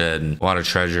bloodshed and a lot of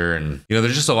treasure. And, you know,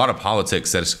 there's just a lot of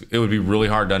politics that it would be really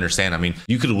hard to understand. I mean,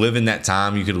 you could live in that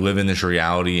time, you could live in this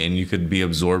reality, and you could be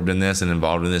absorbed in this and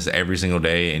involved in this every single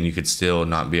day, and you could still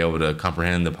not be able to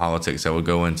comprehend the politics that would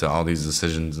go into all these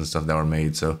decisions and stuff that were made.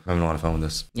 So I'm having a lot of fun with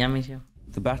this. Yeah, me too.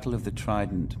 The Battle of the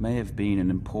Trident may have been an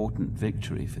important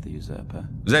victory for the usurper.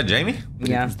 Was that Jaime? But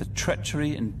Yeah. it was the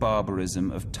treachery and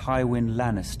barbarism of Tywin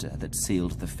Lannister that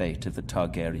sealed the fate of the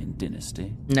Targaryen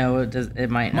dynasty. No, it does. It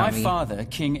might My not be. father,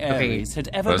 King Okay. Aerys, had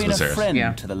ever That's been a Viserys. friend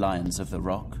Yeah. to the Lions of the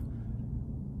Rock.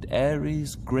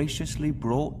 Aerys graciously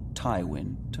brought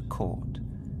Tywin to court,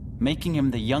 making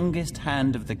him the youngest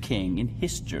hand of the king in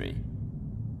history.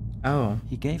 Oh.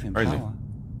 He gave him Crazy. power.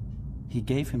 He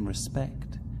gave him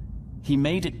respect. He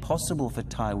made it possible for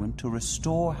Tywin to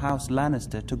restore House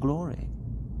Lannister to glory.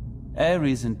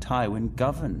 Aerys and Tywin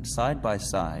governed side by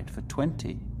side for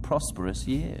 20 prosperous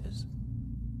years.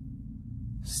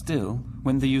 Still,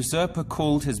 when the usurper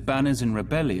called his banners in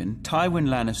rebellion, Tywin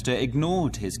Lannister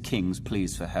ignored his king's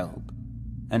pleas for help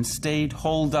and stayed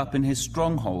holed up in his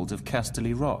stronghold of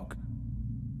Casterly Rock.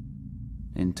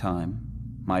 In time,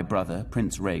 my brother,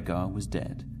 Prince Rhaegar, was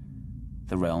dead.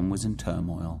 The realm was in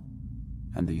turmoil,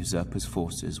 and the usurper's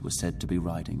forces were said to be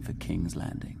riding for King's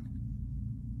Landing.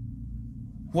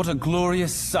 What a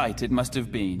glorious sight it must have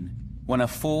been when a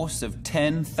force of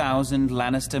 10,000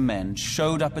 Lannister men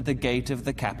showed up at the gate of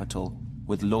the capital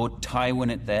with Lord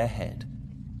Tywin at their head,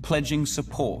 pledging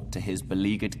support to his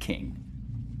beleaguered king.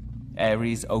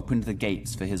 Aerys opened the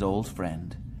gates for his old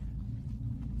friend.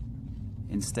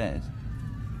 Instead,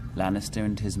 Lannister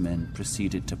and his men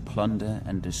proceeded to plunder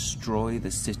and destroy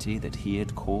the city that he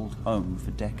had called home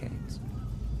for decades.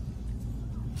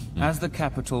 As the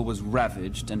capital was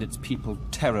ravaged and its people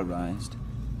terrorized,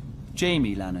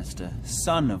 Jaime Lannister,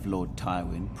 son of Lord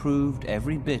Tywin, proved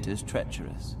every bit as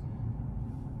treacherous.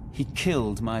 He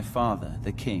killed my father,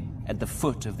 the king, at the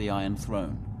foot of the Iron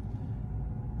Throne.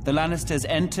 The Lannisters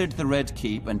entered the Red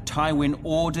Keep, and Tywin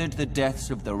ordered the deaths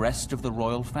of the rest of the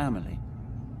royal family.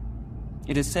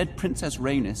 It is said Princess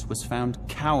Rhaenys was found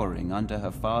cowering under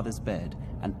her father's bed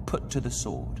and put to the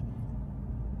sword.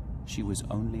 She was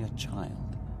only a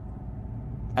child.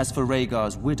 As for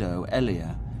Rhaegar's widow,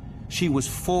 Elia, she was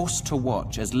forced to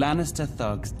watch as Lannister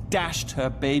thugs dashed her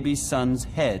baby son's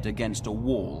head against a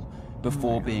wall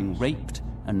before being raped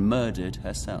and murdered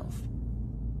herself.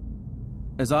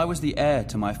 As I was the heir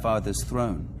to my father's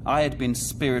throne, I had been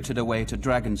spirited away to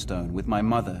Dragonstone with my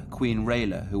mother, Queen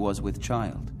Rhaela, who was with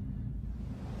child.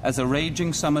 As a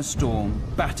raging summer storm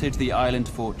battered the island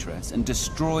fortress and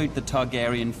destroyed the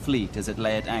Targaryen fleet as it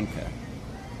lay at anchor,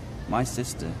 my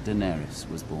sister, Daenerys,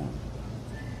 was born.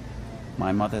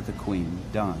 My mother, the Queen,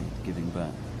 died giving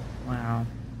birth. Wow.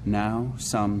 Now,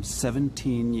 some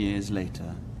 17 years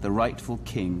later, the rightful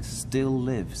king still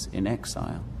lives in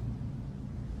exile.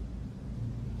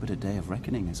 But a day of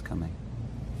reckoning is coming.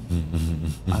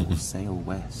 I will sail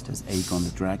west as Aegon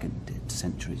the Dragon did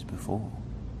centuries before.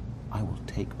 I will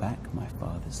take back my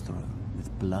father's throne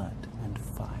with blood and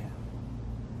fire.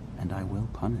 And I will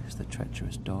punish the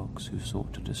treacherous dogs who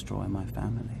sought to destroy my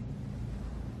family.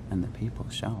 And the people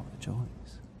shall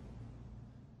rejoice.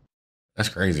 That's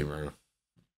crazy, bro.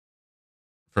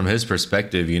 From his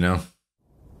perspective, you know.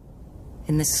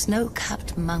 In the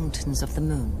snow-capped mountains of the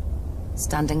moon,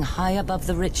 standing high above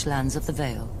the rich lands of the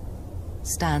Vale,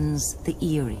 stands the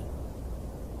Eyrie.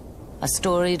 A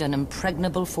storied and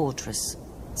impregnable fortress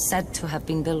said to have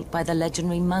been built by the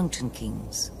legendary Mountain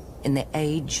Kings in the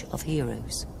Age of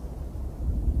Heroes.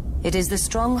 It is the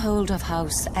stronghold of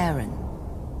House Arryn,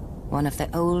 one of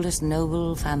the oldest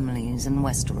noble families in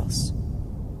Westeros.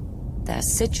 Their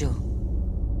sigil,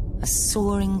 a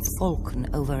soaring falcon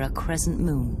over a crescent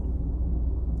moon.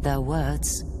 Their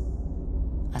words,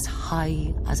 as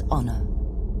high as honor.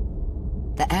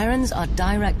 The Arryns are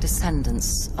direct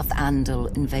descendants of the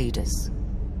Andal invaders,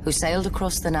 who sailed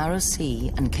across the narrow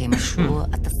sea and came ashore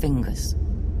at the Fingers.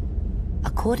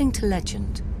 According to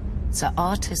legend, Sir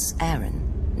Artus Arryn,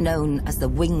 known as the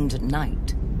Winged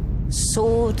Knight,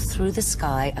 soared through the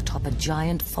sky atop a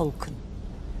giant falcon,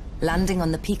 landing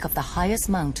on the peak of the highest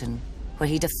mountain where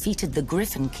he defeated the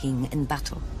Griffin King in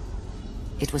battle.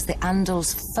 It was the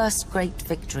Andal's first great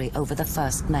victory over the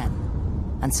First Men,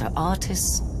 and Sir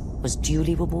Artus was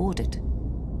duly rewarded.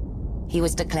 He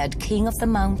was declared King of the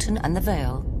Mountain and the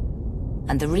Vale,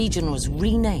 and the region was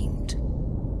renamed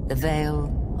the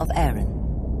Vale of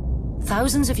Arryn.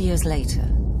 Thousands of years later,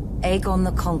 Aegon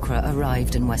the Conqueror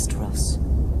arrived in Westeros.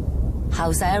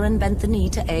 House Arryn bent the knee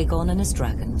to Aegon and his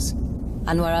dragons,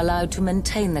 and were allowed to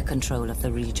maintain the control of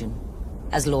the region,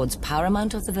 as Lords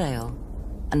Paramount of the Vale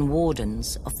and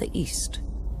Wardens of the East.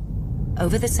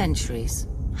 Over the centuries,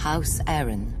 House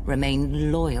Arryn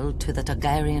remained loyal to the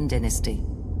Targaryen dynasty,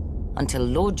 until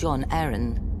Lord Jon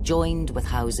Arryn joined with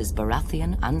Houses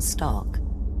Baratheon and Stark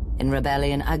in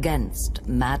rebellion against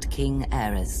Mad King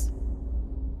Aerys.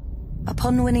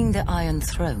 Upon winning the Iron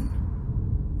Throne,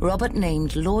 Robert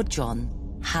named Lord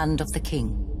Jon Hand of the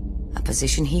King, a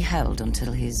position he held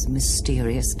until his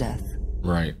mysterious death.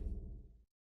 Right.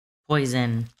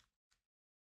 Poison.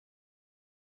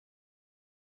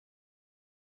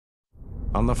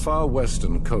 On the far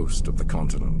western coast of the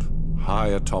continent, high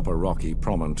atop a rocky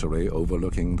promontory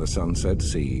overlooking the Sunset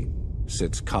Sea,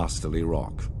 sits Casterly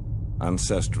Rock,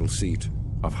 ancestral seat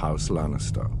of House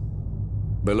Lannister.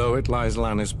 Below it lies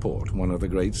Lannisport, one of the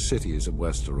great cities of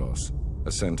Westeros,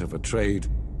 a center for trade,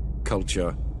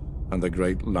 culture, and the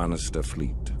great Lannister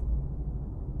fleet.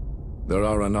 There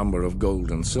are a number of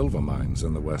gold and silver mines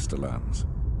in the Westerlands,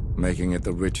 making it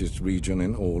the richest region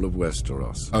in all of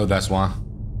Westeros. Oh, that's why.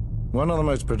 One of the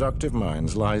most productive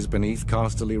mines lies beneath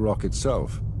Casterly Rock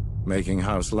itself, making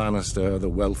House Lannister the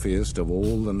wealthiest of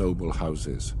all the noble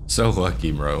houses. So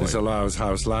lucky, bro. This allows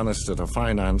House Lannister to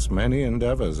finance many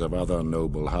endeavors of other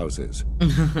noble houses.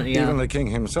 Yeah. Even the king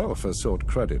himself has sought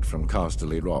credit from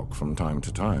Casterly Rock from time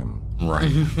to time.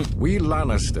 Right. We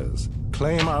Lannisters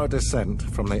claim our descent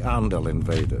from the Andal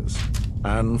invaders,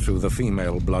 and through the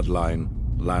female bloodline,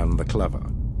 Lann the Clever.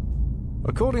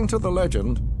 According to the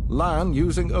legend, Lann,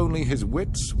 using only his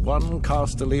wits, won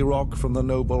Casterly Rock from the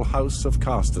noble House of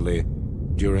Casterly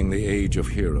during the Age of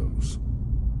Heroes.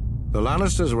 The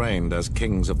Lannisters reigned as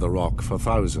kings of the Rock for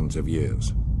thousands of years,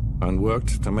 and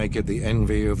worked to make it the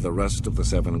envy of the rest of the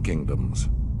Seven Kingdoms.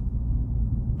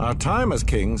 Our time as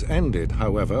kings ended,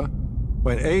 however,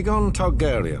 when Aegon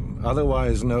Targaryen,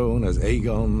 otherwise known as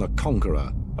Aegon the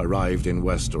Conqueror, arrived in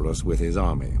Westeros with his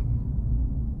army.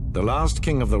 The last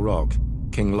king of the Rock,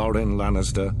 King Loren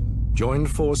Lannister,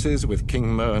 joined forces with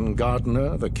King Mern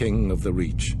Gardner, the king of the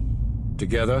Reach.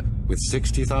 Together, with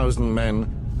 60,000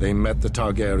 men, they met the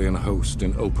Targaryen host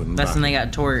in open That's when battle. they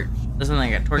got torched. That's when they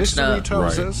got torched History up.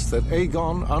 tells Right. us that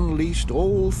Aegon unleashed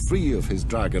all 3 of his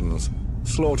dragons,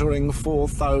 slaughtering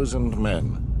 4,000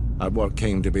 men at what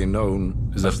came to be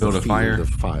known Is that as the Field of Fire? Field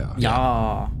of Fire.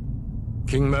 Yeah.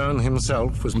 King Mern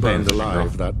himself was burned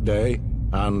alive that day,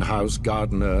 and House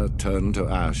Gardner turned to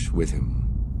ash with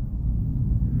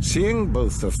him. Seeing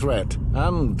both the threat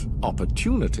and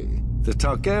opportunity the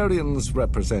Targaryens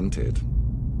represented,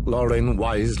 Lorin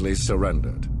wisely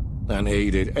surrendered and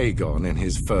aided Aegon in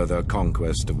his further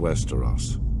conquest of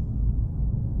Westeros.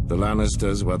 The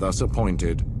Lannisters were thus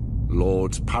appointed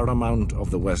Lords Paramount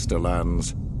of the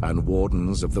Westerlands and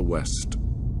Wardens of the West,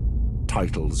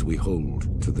 titles we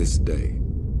hold to this day.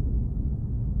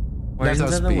 Let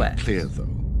us be clear, though.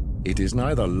 It is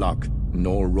neither luck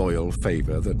nor royal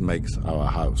favor that makes our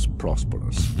house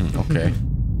prosperous. Okay.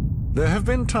 There have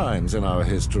been times in our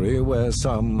history where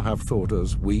some have thought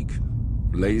us weak,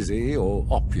 lazy, or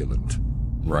opulent.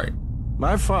 Right.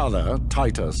 My father,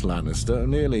 Titus Lannister,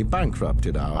 nearly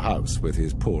bankrupted our house with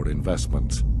his poor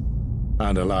investments,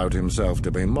 and allowed himself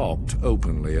to be mocked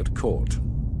openly at court.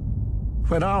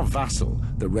 When our vassal,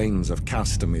 the Rains of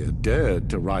Castamere, dared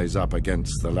to rise up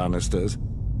against the Lannisters,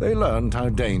 they learned how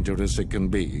dangerous it can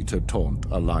be to taunt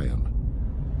a lion.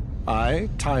 I,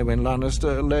 Tywin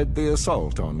Lannister, led the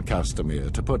assault on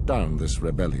Castamere to put down this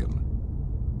rebellion.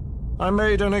 I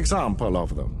made an example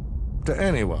of them, to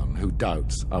anyone who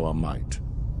doubts our might.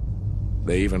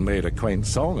 They even made a quaint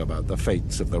song about the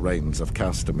fates of the Rains of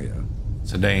Castamere.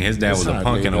 So dang, his dad was a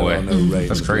punk in a way.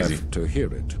 That's crazy. To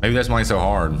hear it. Maybe that's why he's so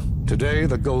hard. Today,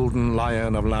 the Golden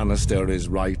Lion of Lannister is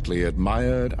rightly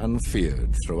admired and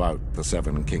feared throughout the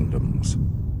Seven Kingdoms.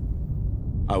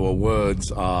 Our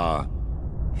words are,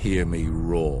 "Hear me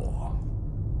roar."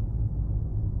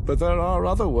 But there are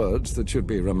other words that should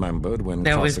be remembered when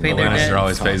They always crossing pay the their line. Lannister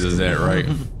always phases that, right?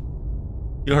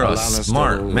 You're a Lannister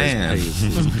smart always man. pays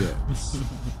his debts.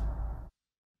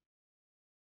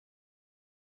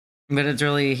 But it's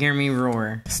really hear me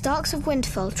roar. The Starks of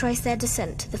Winterfell trace their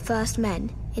descent to the first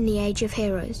men in the Age of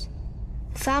Heroes.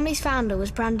 The family's founder was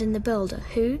Brandon the Builder,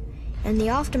 who, in the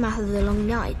aftermath of the Long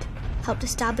Night, helped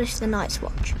establish the Night's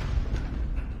Watch.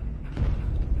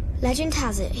 Legend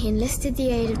has it he enlisted the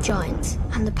aid of giants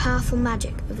and the powerful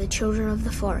magic of the Children of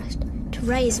the Forest to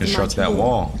raise the Construct mighty that wall,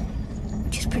 wall.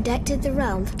 which has protected the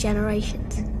realm for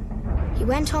generations. He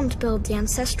went on to build the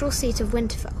ancestral seat of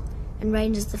Winterfell and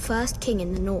reigned as the first king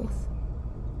in the north.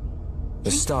 The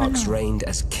Starks reigned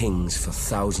as kings for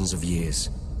thousands of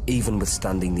years, even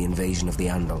withstanding the invasion of the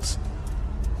Andals.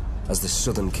 As the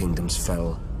southern kingdoms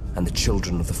fell and the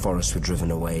Children of the Forest were driven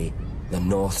away, the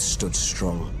north stood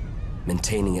strong,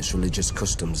 maintaining its religious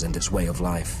customs and its way of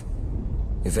life.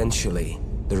 Eventually,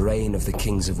 the reign of the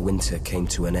Kings of Winter came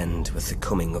to an end with the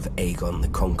coming of Aegon the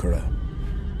Conqueror.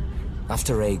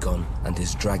 After Aegon and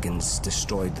his dragons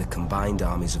destroyed the combined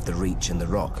armies of the Reach and the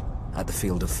Rock at the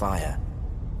Field of Fire,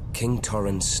 King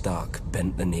Torrhen Stark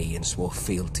bent the knee and swore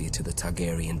fealty to the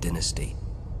Targaryen dynasty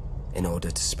in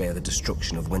order to spare the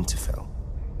destruction of Winterfell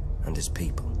and his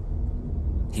people.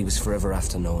 He was forever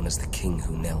after known as the King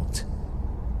Who Knelt.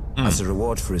 As a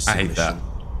reward for his submission,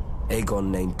 Aegon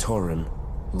named Torrhen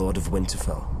Lord of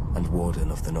Winterfell and Warden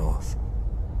of the North.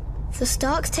 The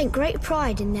Starks take great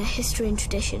pride in their history and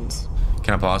traditions.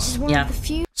 Can I pause? One of the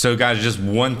few So guys, just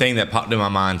one thing that popped in my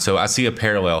mind. So I see a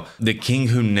parallel. The King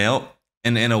Who Knelt,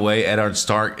 and in a way, Eddard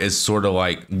Stark is sort of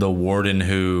like the warden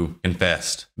who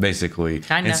confessed, basically.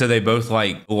 Kinda. And so they both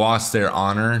like lost their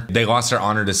honor. They lost their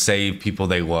honor to save people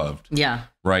they loved. Yeah.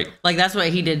 Right. Like that's what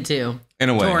he did too. In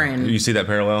a way. Torrhen. You see that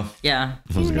parallel? Yeah.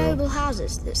 few noble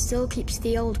houses that still keeps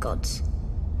the old gods.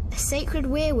 A sacred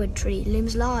weirwood tree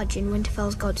looms large in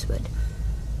Winterfell's Godswood.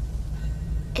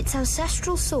 Its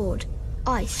ancestral sword,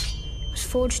 Ice, was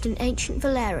forged in ancient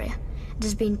Valyria and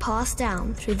has been passed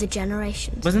down through the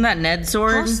generations. Wasn't that Ned's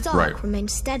sword? House Stark Right.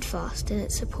 remains steadfast in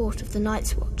its support of the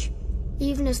Night's Watch,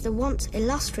 even as the once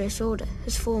illustrious order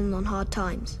has fallen on hard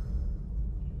times.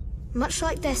 Much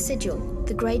like their sigil,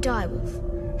 the Grey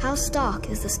Direwolf, House Stark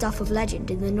is the stuff of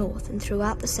legend in the north and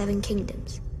throughout the Seven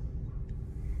Kingdoms.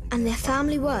 And their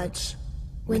family words,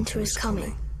 winter is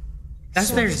coming.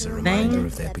 That's their As a reminder thing.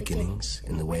 of their beginnings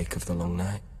in the wake of the Long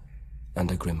Night, and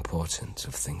a grim portent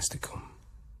of things to come.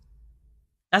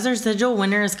 That's their sigil.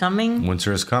 Winter is coming.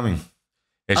 Winter is coming.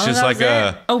 It's Oh, just that like was it?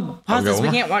 a Oh, pause this. go We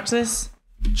on. can't watch this.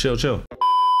 chill.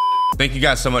 Thank you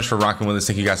guys so much for rocking with us.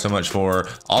 Thank you guys so much for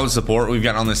all the support we've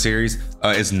gotten on this series.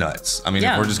 It's nuts. I mean,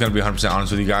 Yeah. if we're just gonna be 100%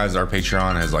 honest with you guys, our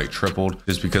Patreon has like tripled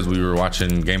just because we were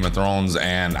watching Game of Thrones,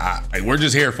 and we're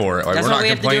just here for it. Like, That's we're why not we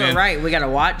have to do complaining. it right. We got to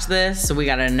watch this, so we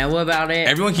got to know about it.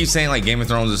 Everyone keeps saying like Game of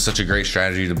Thrones is such a great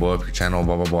strategy to blow up your channel,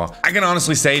 blah, blah, blah. I can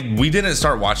honestly say we didn't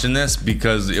start watching this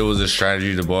because it was a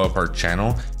strategy to blow up our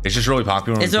channel. It's just really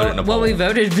popular. And It's we put it in a what poll. we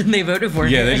voted. They voted for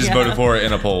it. Yeah, they just voted for it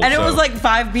in a poll. And it so. was like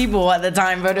 5 people at the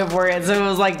time voted for for it. So it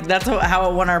was like, that's how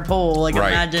it won our poll. Like,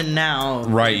 imagine now.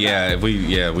 Right, yeah.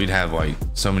 We'd have like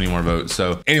so many more votes.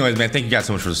 So anyways, man, thank you guys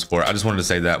so much for the support. I just wanted to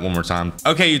say that one more time.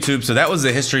 Okay, YouTube, so that was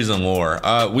the histories and lore.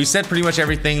 We said pretty much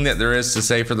everything that there is to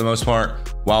say for the most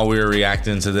part while we were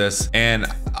reacting to this. And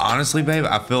honestly, babe,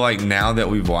 I feel like now that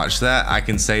we've watched that, I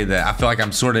can say that I feel like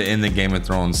I'm sort of in the Game of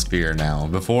Thrones sphere now.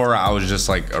 Before, I was just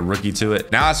like a rookie to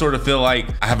it. Now I sort of feel like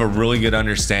I have a really good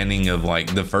understanding of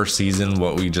like the first season,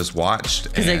 what we just watched.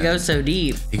 Because it goes so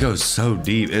deep. It goes so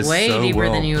deep. It's way so deeper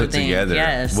well than you would put think. together.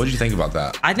 Yes. What did you think about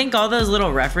that? I think all those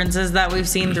little references that we've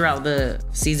seen throughout the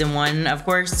season 1, of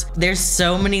course, there's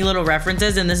so many little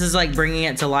references, and this is like bringing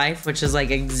it to life, which is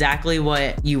like exactly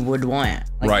what you would want.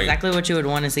 Like exactly what you would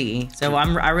want to see. So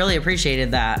I really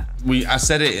appreciated that. I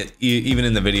said it even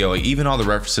in the video, like even all the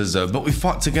references of, but we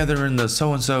fought together in the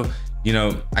so-and-so. You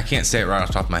know, I can't say it right off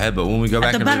the top of my head, but when we go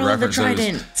back and re-reference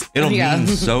those, it'll mean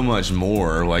so much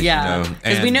more. Like, you know,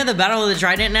 because we know the Battle of the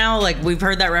Trident now. Like, we've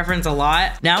heard that reference a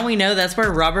lot. Now we know that's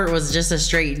where Robert was just a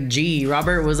straight G.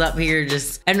 Robert was up here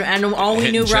just, and all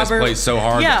we knew Robert played so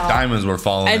hard that diamonds were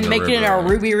falling and in the making it a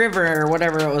Ruby River or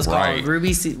whatever it was called,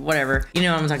 Ruby whatever. You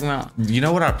know what I'm talking about. You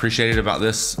know what I appreciated about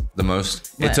this the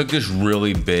most? What? It took this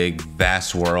really big,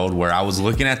 vast world where I was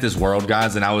looking at this world,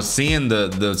 guys, and I was seeing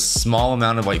the small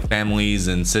amount of like families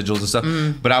and sigils and stuff,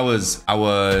 but I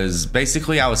was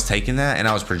basically taking that and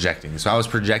I was projecting. So I was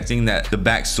projecting that the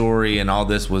backstory and all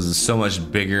this was so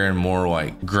much bigger and more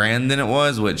like grand than it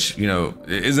was, which, you know,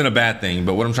 isn't a bad thing.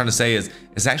 But what I'm trying to say is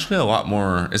it's actually a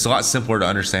lot simpler to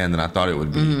understand than I thought it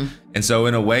would be. And so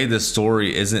in a way, the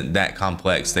story isn't that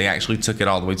complex. They actually took it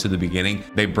all the way to the beginning.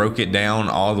 They broke it down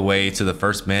all the way to the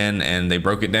first men, and they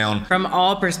broke it down from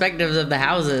all perspectives of the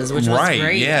houses, which was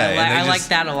great. Yeah, I like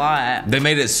that a lot. They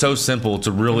made it so simple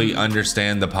to really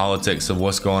understand the politics of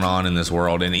what's going on in this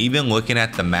world. And even looking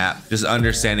at the map, just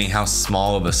understanding how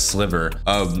small of a sliver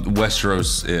of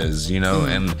Westeros is, you know,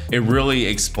 and it really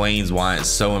explains why it's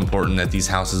so important that these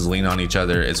houses lean on each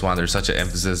other. It's why there's such an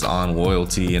emphasis on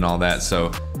loyalty and all that.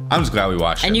 So I'm just glad we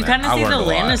watched it. And you kind of see the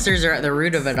Lannisters are at the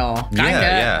root of it all.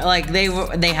 Kinda. Like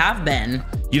they have been.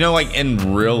 You know, like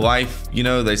in real life, you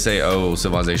know, they say, oh,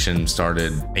 civilization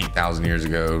started 8,000 years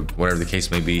ago, whatever the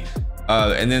case may be.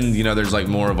 And then, you know, there's like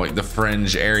more of like the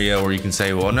fringe area where you can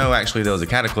say, well, no, actually there was a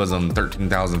cataclysm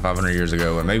 13,500 years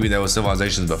ago, and maybe there was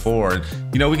civilizations before. And,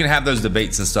 you know, we can have those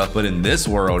debates and stuff, but in this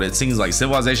world, it seems like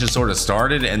civilization sort of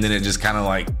started and then it just kind of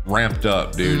like ramped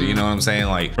up, dude. You know what I'm saying?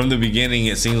 Like from the beginning,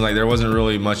 it seems like there wasn't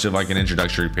really much of like an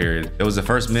introductory period. It was the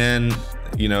first men,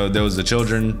 you know, there was the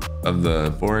children of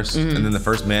the forest, and then the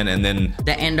first men, and then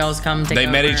the Andals come together.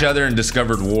 They met each other and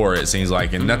discovered war, it seems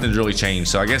like, and nothing's really changed.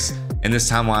 So I guess in this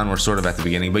timeline, we're sort of at the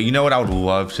beginning. But you know what I would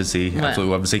love to see?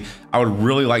 Absolutely love to see. I would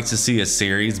really like to see a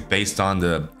series based on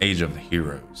the Age of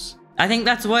Heroes. I think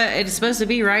that's what it's supposed to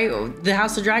be, right? The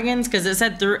House of Dragons, because it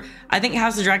said through. I think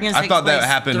House of Dragons. I thought that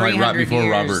happened like right before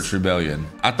Robert's Rebellion.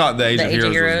 I thought the Age of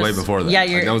Heroes was way before that. Yeah,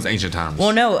 like, that was ancient times.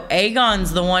 Well, no,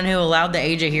 Aegon's the one who allowed the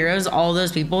Age of Heroes. All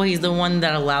those people, he's the one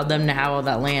that allowed them to have all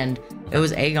that land. It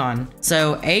was Aegon.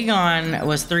 So Aegon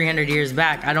was 300 years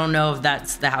back. I don't know if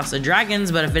that's the House of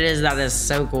Dragons, but if it is, that is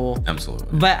so cool. Absolutely.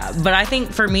 But I think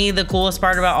for me, the coolest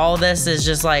part about all this is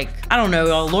just like, I don't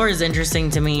know, lore is interesting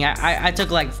to me. I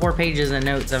took like 4 pages of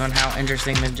notes on how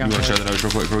interesting the jump was. You want to show the notes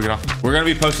real quick before we get off? We're going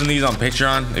to be posting these on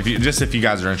Patreon. If you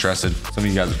guys are interested. Some of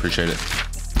you guys appreciate it.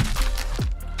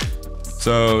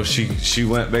 So she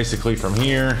went basically from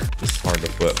here. It's hard to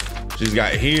flip. She's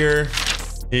got here,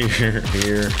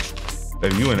 here.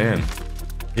 Baby, you went in.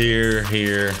 Here.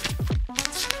 Here.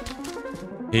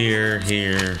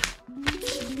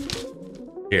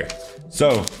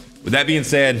 So, with that being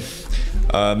said,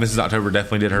 Mrs. October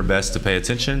definitely did her best to pay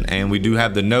attention, and we do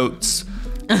have the notes,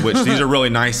 which these are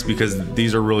really nice because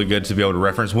these are really good to be able to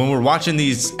reference. When we're watching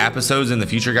these episodes in the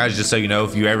future, guys, just so you know,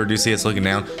 if you ever do see us looking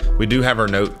down, we do have our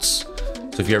notes.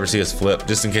 So if you ever see us flip,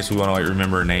 just in case we want to like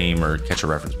remember a name or catch a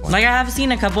reference point. Like I have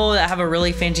seen a couple that have a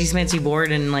really fancy smancy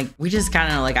board, and like we just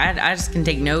kind of like I just can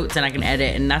take notes and I can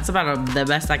edit, and that's about the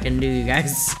best I can do, you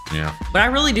guys. Yeah. But I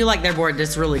really do like their board.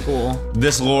 It's really cool.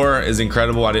 This lore is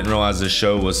incredible. I didn't realize this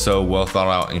show was so well thought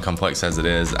out and complex as it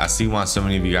is. I see why so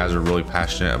many of you guys are really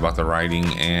passionate about the writing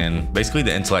and basically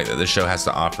the intellect that this show has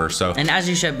to offer. So, and as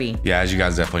you should be. Yeah, as you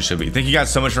guys definitely should be. Thank you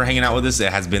guys so much for hanging out with us.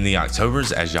 It has been the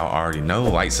Octobers, as y'all already know.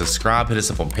 Like, subscribe, hit us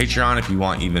up on Patreon if you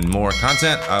want even more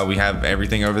content. We have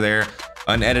everything over there,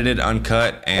 unedited,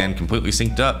 uncut, and completely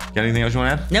synced up. Got anything else you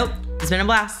want to add? Nope. It's been a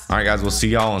blast. All right, guys, we'll see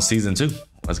y'all on season 2.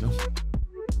 Let's go.